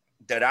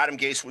that Adam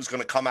Gase was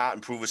going to come out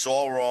and prove us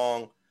all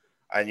wrong.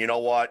 And you know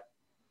what?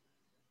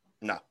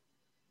 No.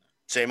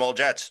 Same old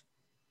Jets.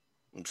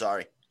 I'm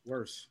sorry.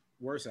 Worse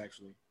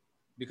actually,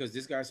 because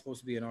this guy's supposed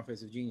to be an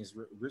offensive genius.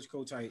 Rich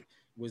Kotite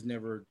was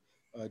never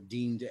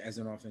deemed as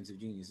an offensive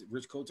genius.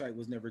 Rich Kotite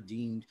was never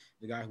deemed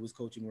the guy who was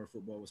coaching where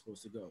football was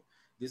supposed to go.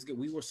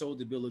 We were sold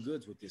the bill of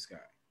goods with this guy.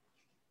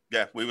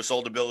 Yeah, we were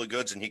sold the bill of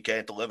goods, and he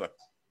can't deliver.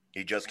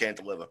 He just can't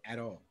deliver. At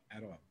all.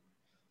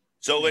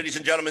 So, ladies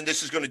and gentlemen,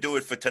 this is going to do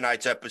it for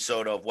tonight's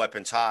episode of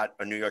Weapons Hot,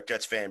 a New York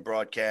Jets fan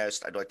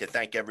broadcast. I'd like to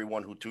thank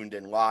everyone who tuned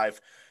in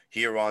live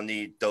here on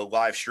the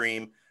live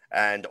stream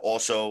and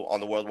also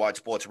on the Worldwide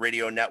Sports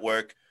Radio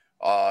Network,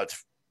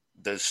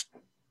 the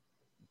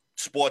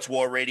Sports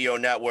War Radio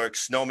Network,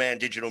 Snowman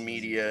Digital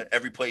Media,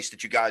 every place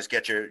that you guys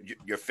get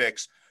your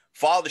fix.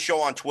 Follow the show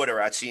on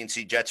Twitter at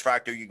CNC Jets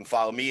Factor. You can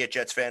follow me at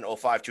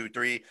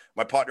JetsFan0523.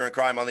 My partner in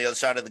crime on the other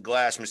side of the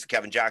glass, Mr.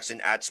 Kevin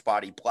Jackson at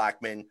Spotty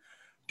Blackman.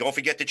 Don't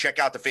forget to check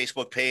out the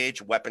Facebook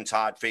page, Weapons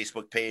Hot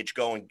Facebook page.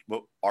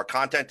 Our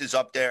content is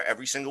up there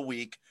every single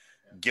week.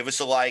 Give us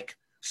a like,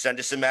 send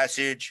us a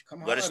message.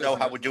 Let us know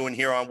how we're doing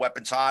here on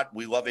Weapons Hot.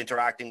 We love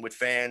interacting with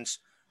fans,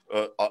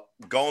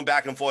 going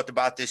back and forth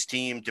about this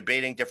team,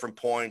 debating different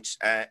points,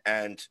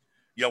 and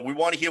we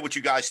want to hear what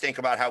you guys think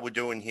about how we're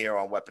doing here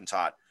on Weapons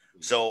Hot.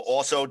 So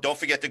also don't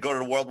forget to go to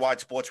the Worldwide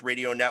Sports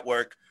Radio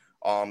Network,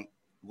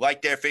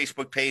 like their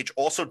Facebook page.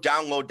 Also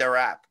download their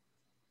app.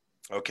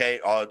 Okay,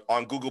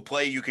 on Google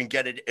Play, you can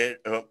get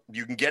it.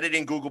 You can get it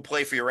in Google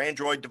Play for your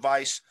Android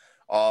device.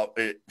 For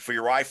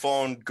your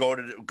iPhone, go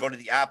to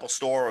the Apple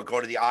Store or go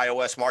to the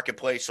iOS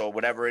Marketplace or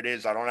whatever it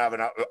is. I don't have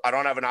an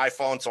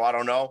iPhone, so I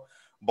don't know,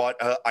 but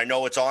I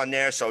know it's on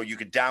there. So you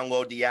could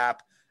download the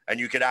app and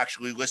you could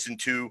actually listen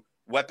to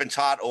Weapons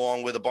Hot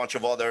along with a bunch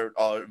of other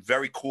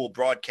very cool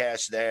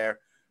broadcasts there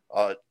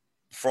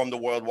from the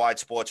Worldwide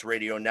Sports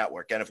Radio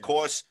Network. And of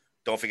course,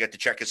 don't forget to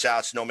check us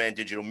out, Snowman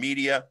Digital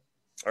Media.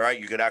 All right,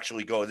 you could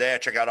actually go there.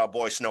 Check out our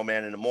boy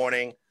Snowman in the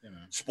Morning. Yeah,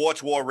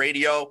 Sports War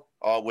Radio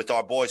with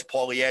our boys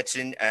Paulie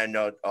Edson and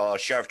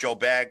Sheriff Joe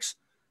Baggs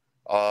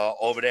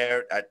over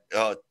there at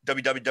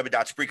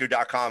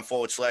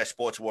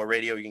www.spreaker.com/Sports War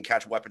Radio. You can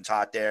catch Weapons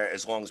Hot there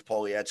as long as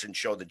Paulie Edson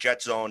show the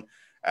Jet Zone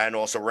and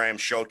also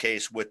Rams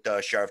Showcase with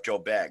Sheriff Joe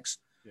Baggs.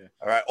 Yeah.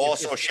 All right.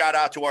 Also, shout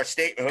out to our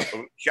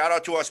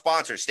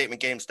sponsors,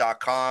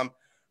 StatementGames.com,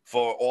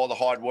 for all the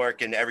hard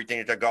work and everything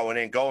that they're going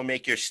in. Go and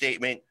make your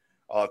statement.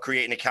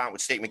 Create an account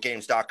with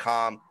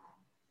StatementGames.com.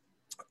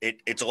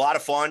 It's a lot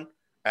of fun,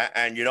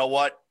 and you know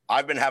what?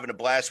 I've been having a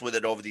blast with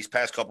it over these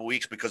past couple of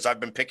weeks because I've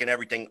been picking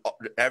everything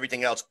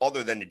else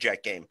other than the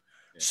Jet game.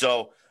 Yeah.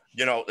 So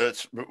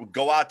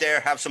go out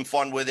there, have some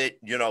fun with it.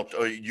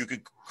 You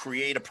could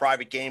create a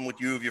private game with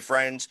you of your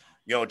friends,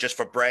 just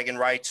for bragging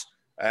rights,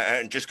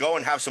 and just go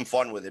and have some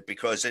fun with it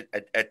because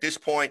at this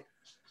point,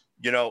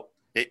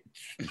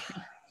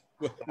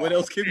 what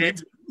else can we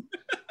do?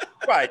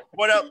 Right.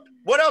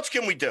 What else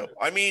can we do?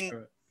 I mean,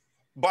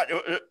 but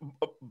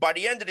by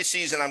the end of the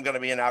season, I'm going to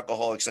be an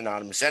Alcoholics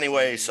Anonymous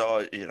anyway.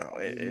 So,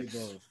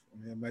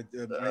 might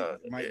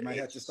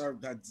have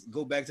to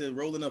go back to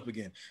rolling up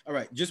again. All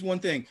right. Just one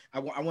thing. I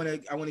want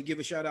to give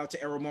a shout out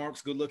to Errol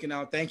Marks. Good looking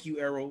out. Thank you,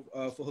 Errol,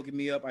 for hooking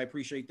me up. I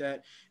appreciate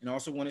that. And I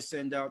also want to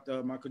send out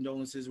my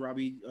condolences.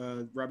 Robbie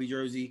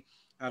Jersey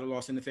had a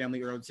loss in the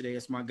family earlier today.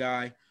 That's my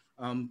guy.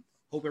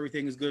 Hope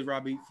everything is good,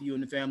 Robbie, for you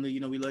and the family.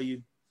 We love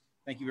you.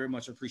 Thank you very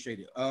much. I appreciate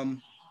it.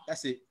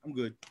 That's it. I'm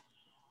good.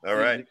 All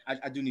right.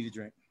 I do need a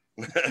drink.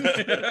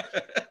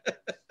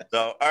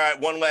 So, all right.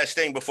 One last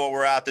thing before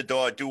we're out the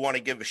door. I do want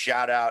to give a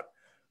shout out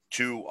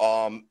to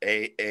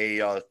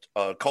a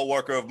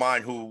coworker of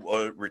mine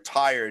who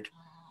retired,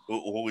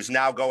 who is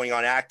now going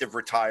on active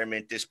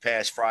retirement this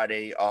past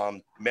Friday.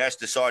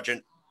 Master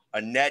Sergeant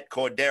Annette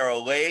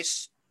Cordero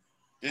Lace.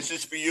 This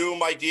is for you,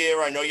 my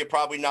dear. I know you're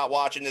probably not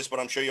watching this, but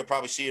I'm sure you'll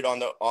probably see it on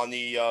the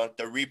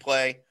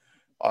replay.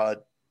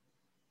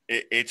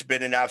 It's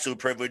been an absolute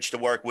privilege to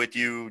work with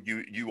you.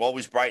 You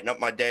always brighten up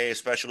my day,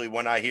 especially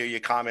when I hear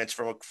your comments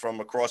from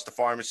across the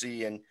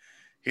pharmacy and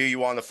hear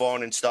you on the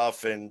phone and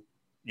stuff. And,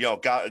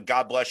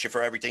 God bless you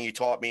for everything you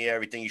taught me,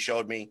 everything you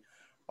showed me.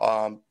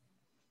 I'm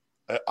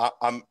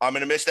going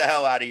to miss the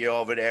hell out of you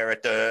over there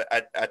at the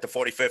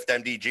 45th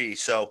MDG.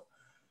 So,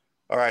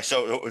 all right.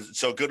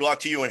 So good luck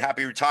to you and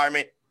happy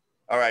retirement.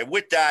 All right.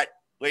 With that,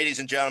 ladies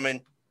and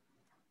gentlemen,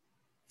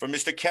 from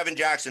Mr. Kevin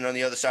Jackson on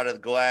the other side of the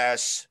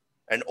glass,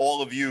 and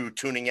all of you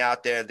tuning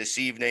out there this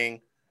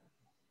evening,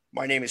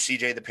 my name is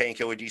CJ the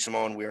Painkiller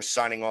DeSimone. We are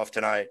signing off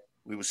tonight.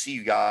 We will see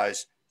you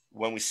guys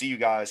when we see you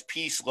guys.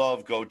 Peace,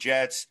 love, go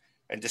Jets.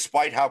 And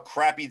despite how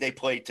crappy they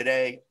played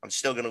today, I'm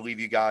still going to leave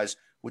you guys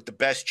with the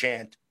best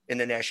chant in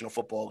the National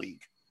Football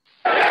League.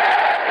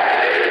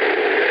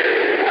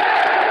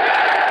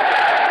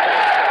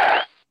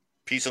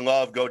 Peace and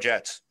love, go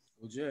Jets.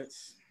 Go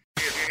Jets.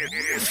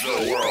 It's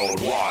the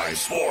Worldwide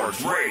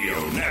Sports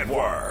Radio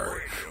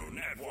Network.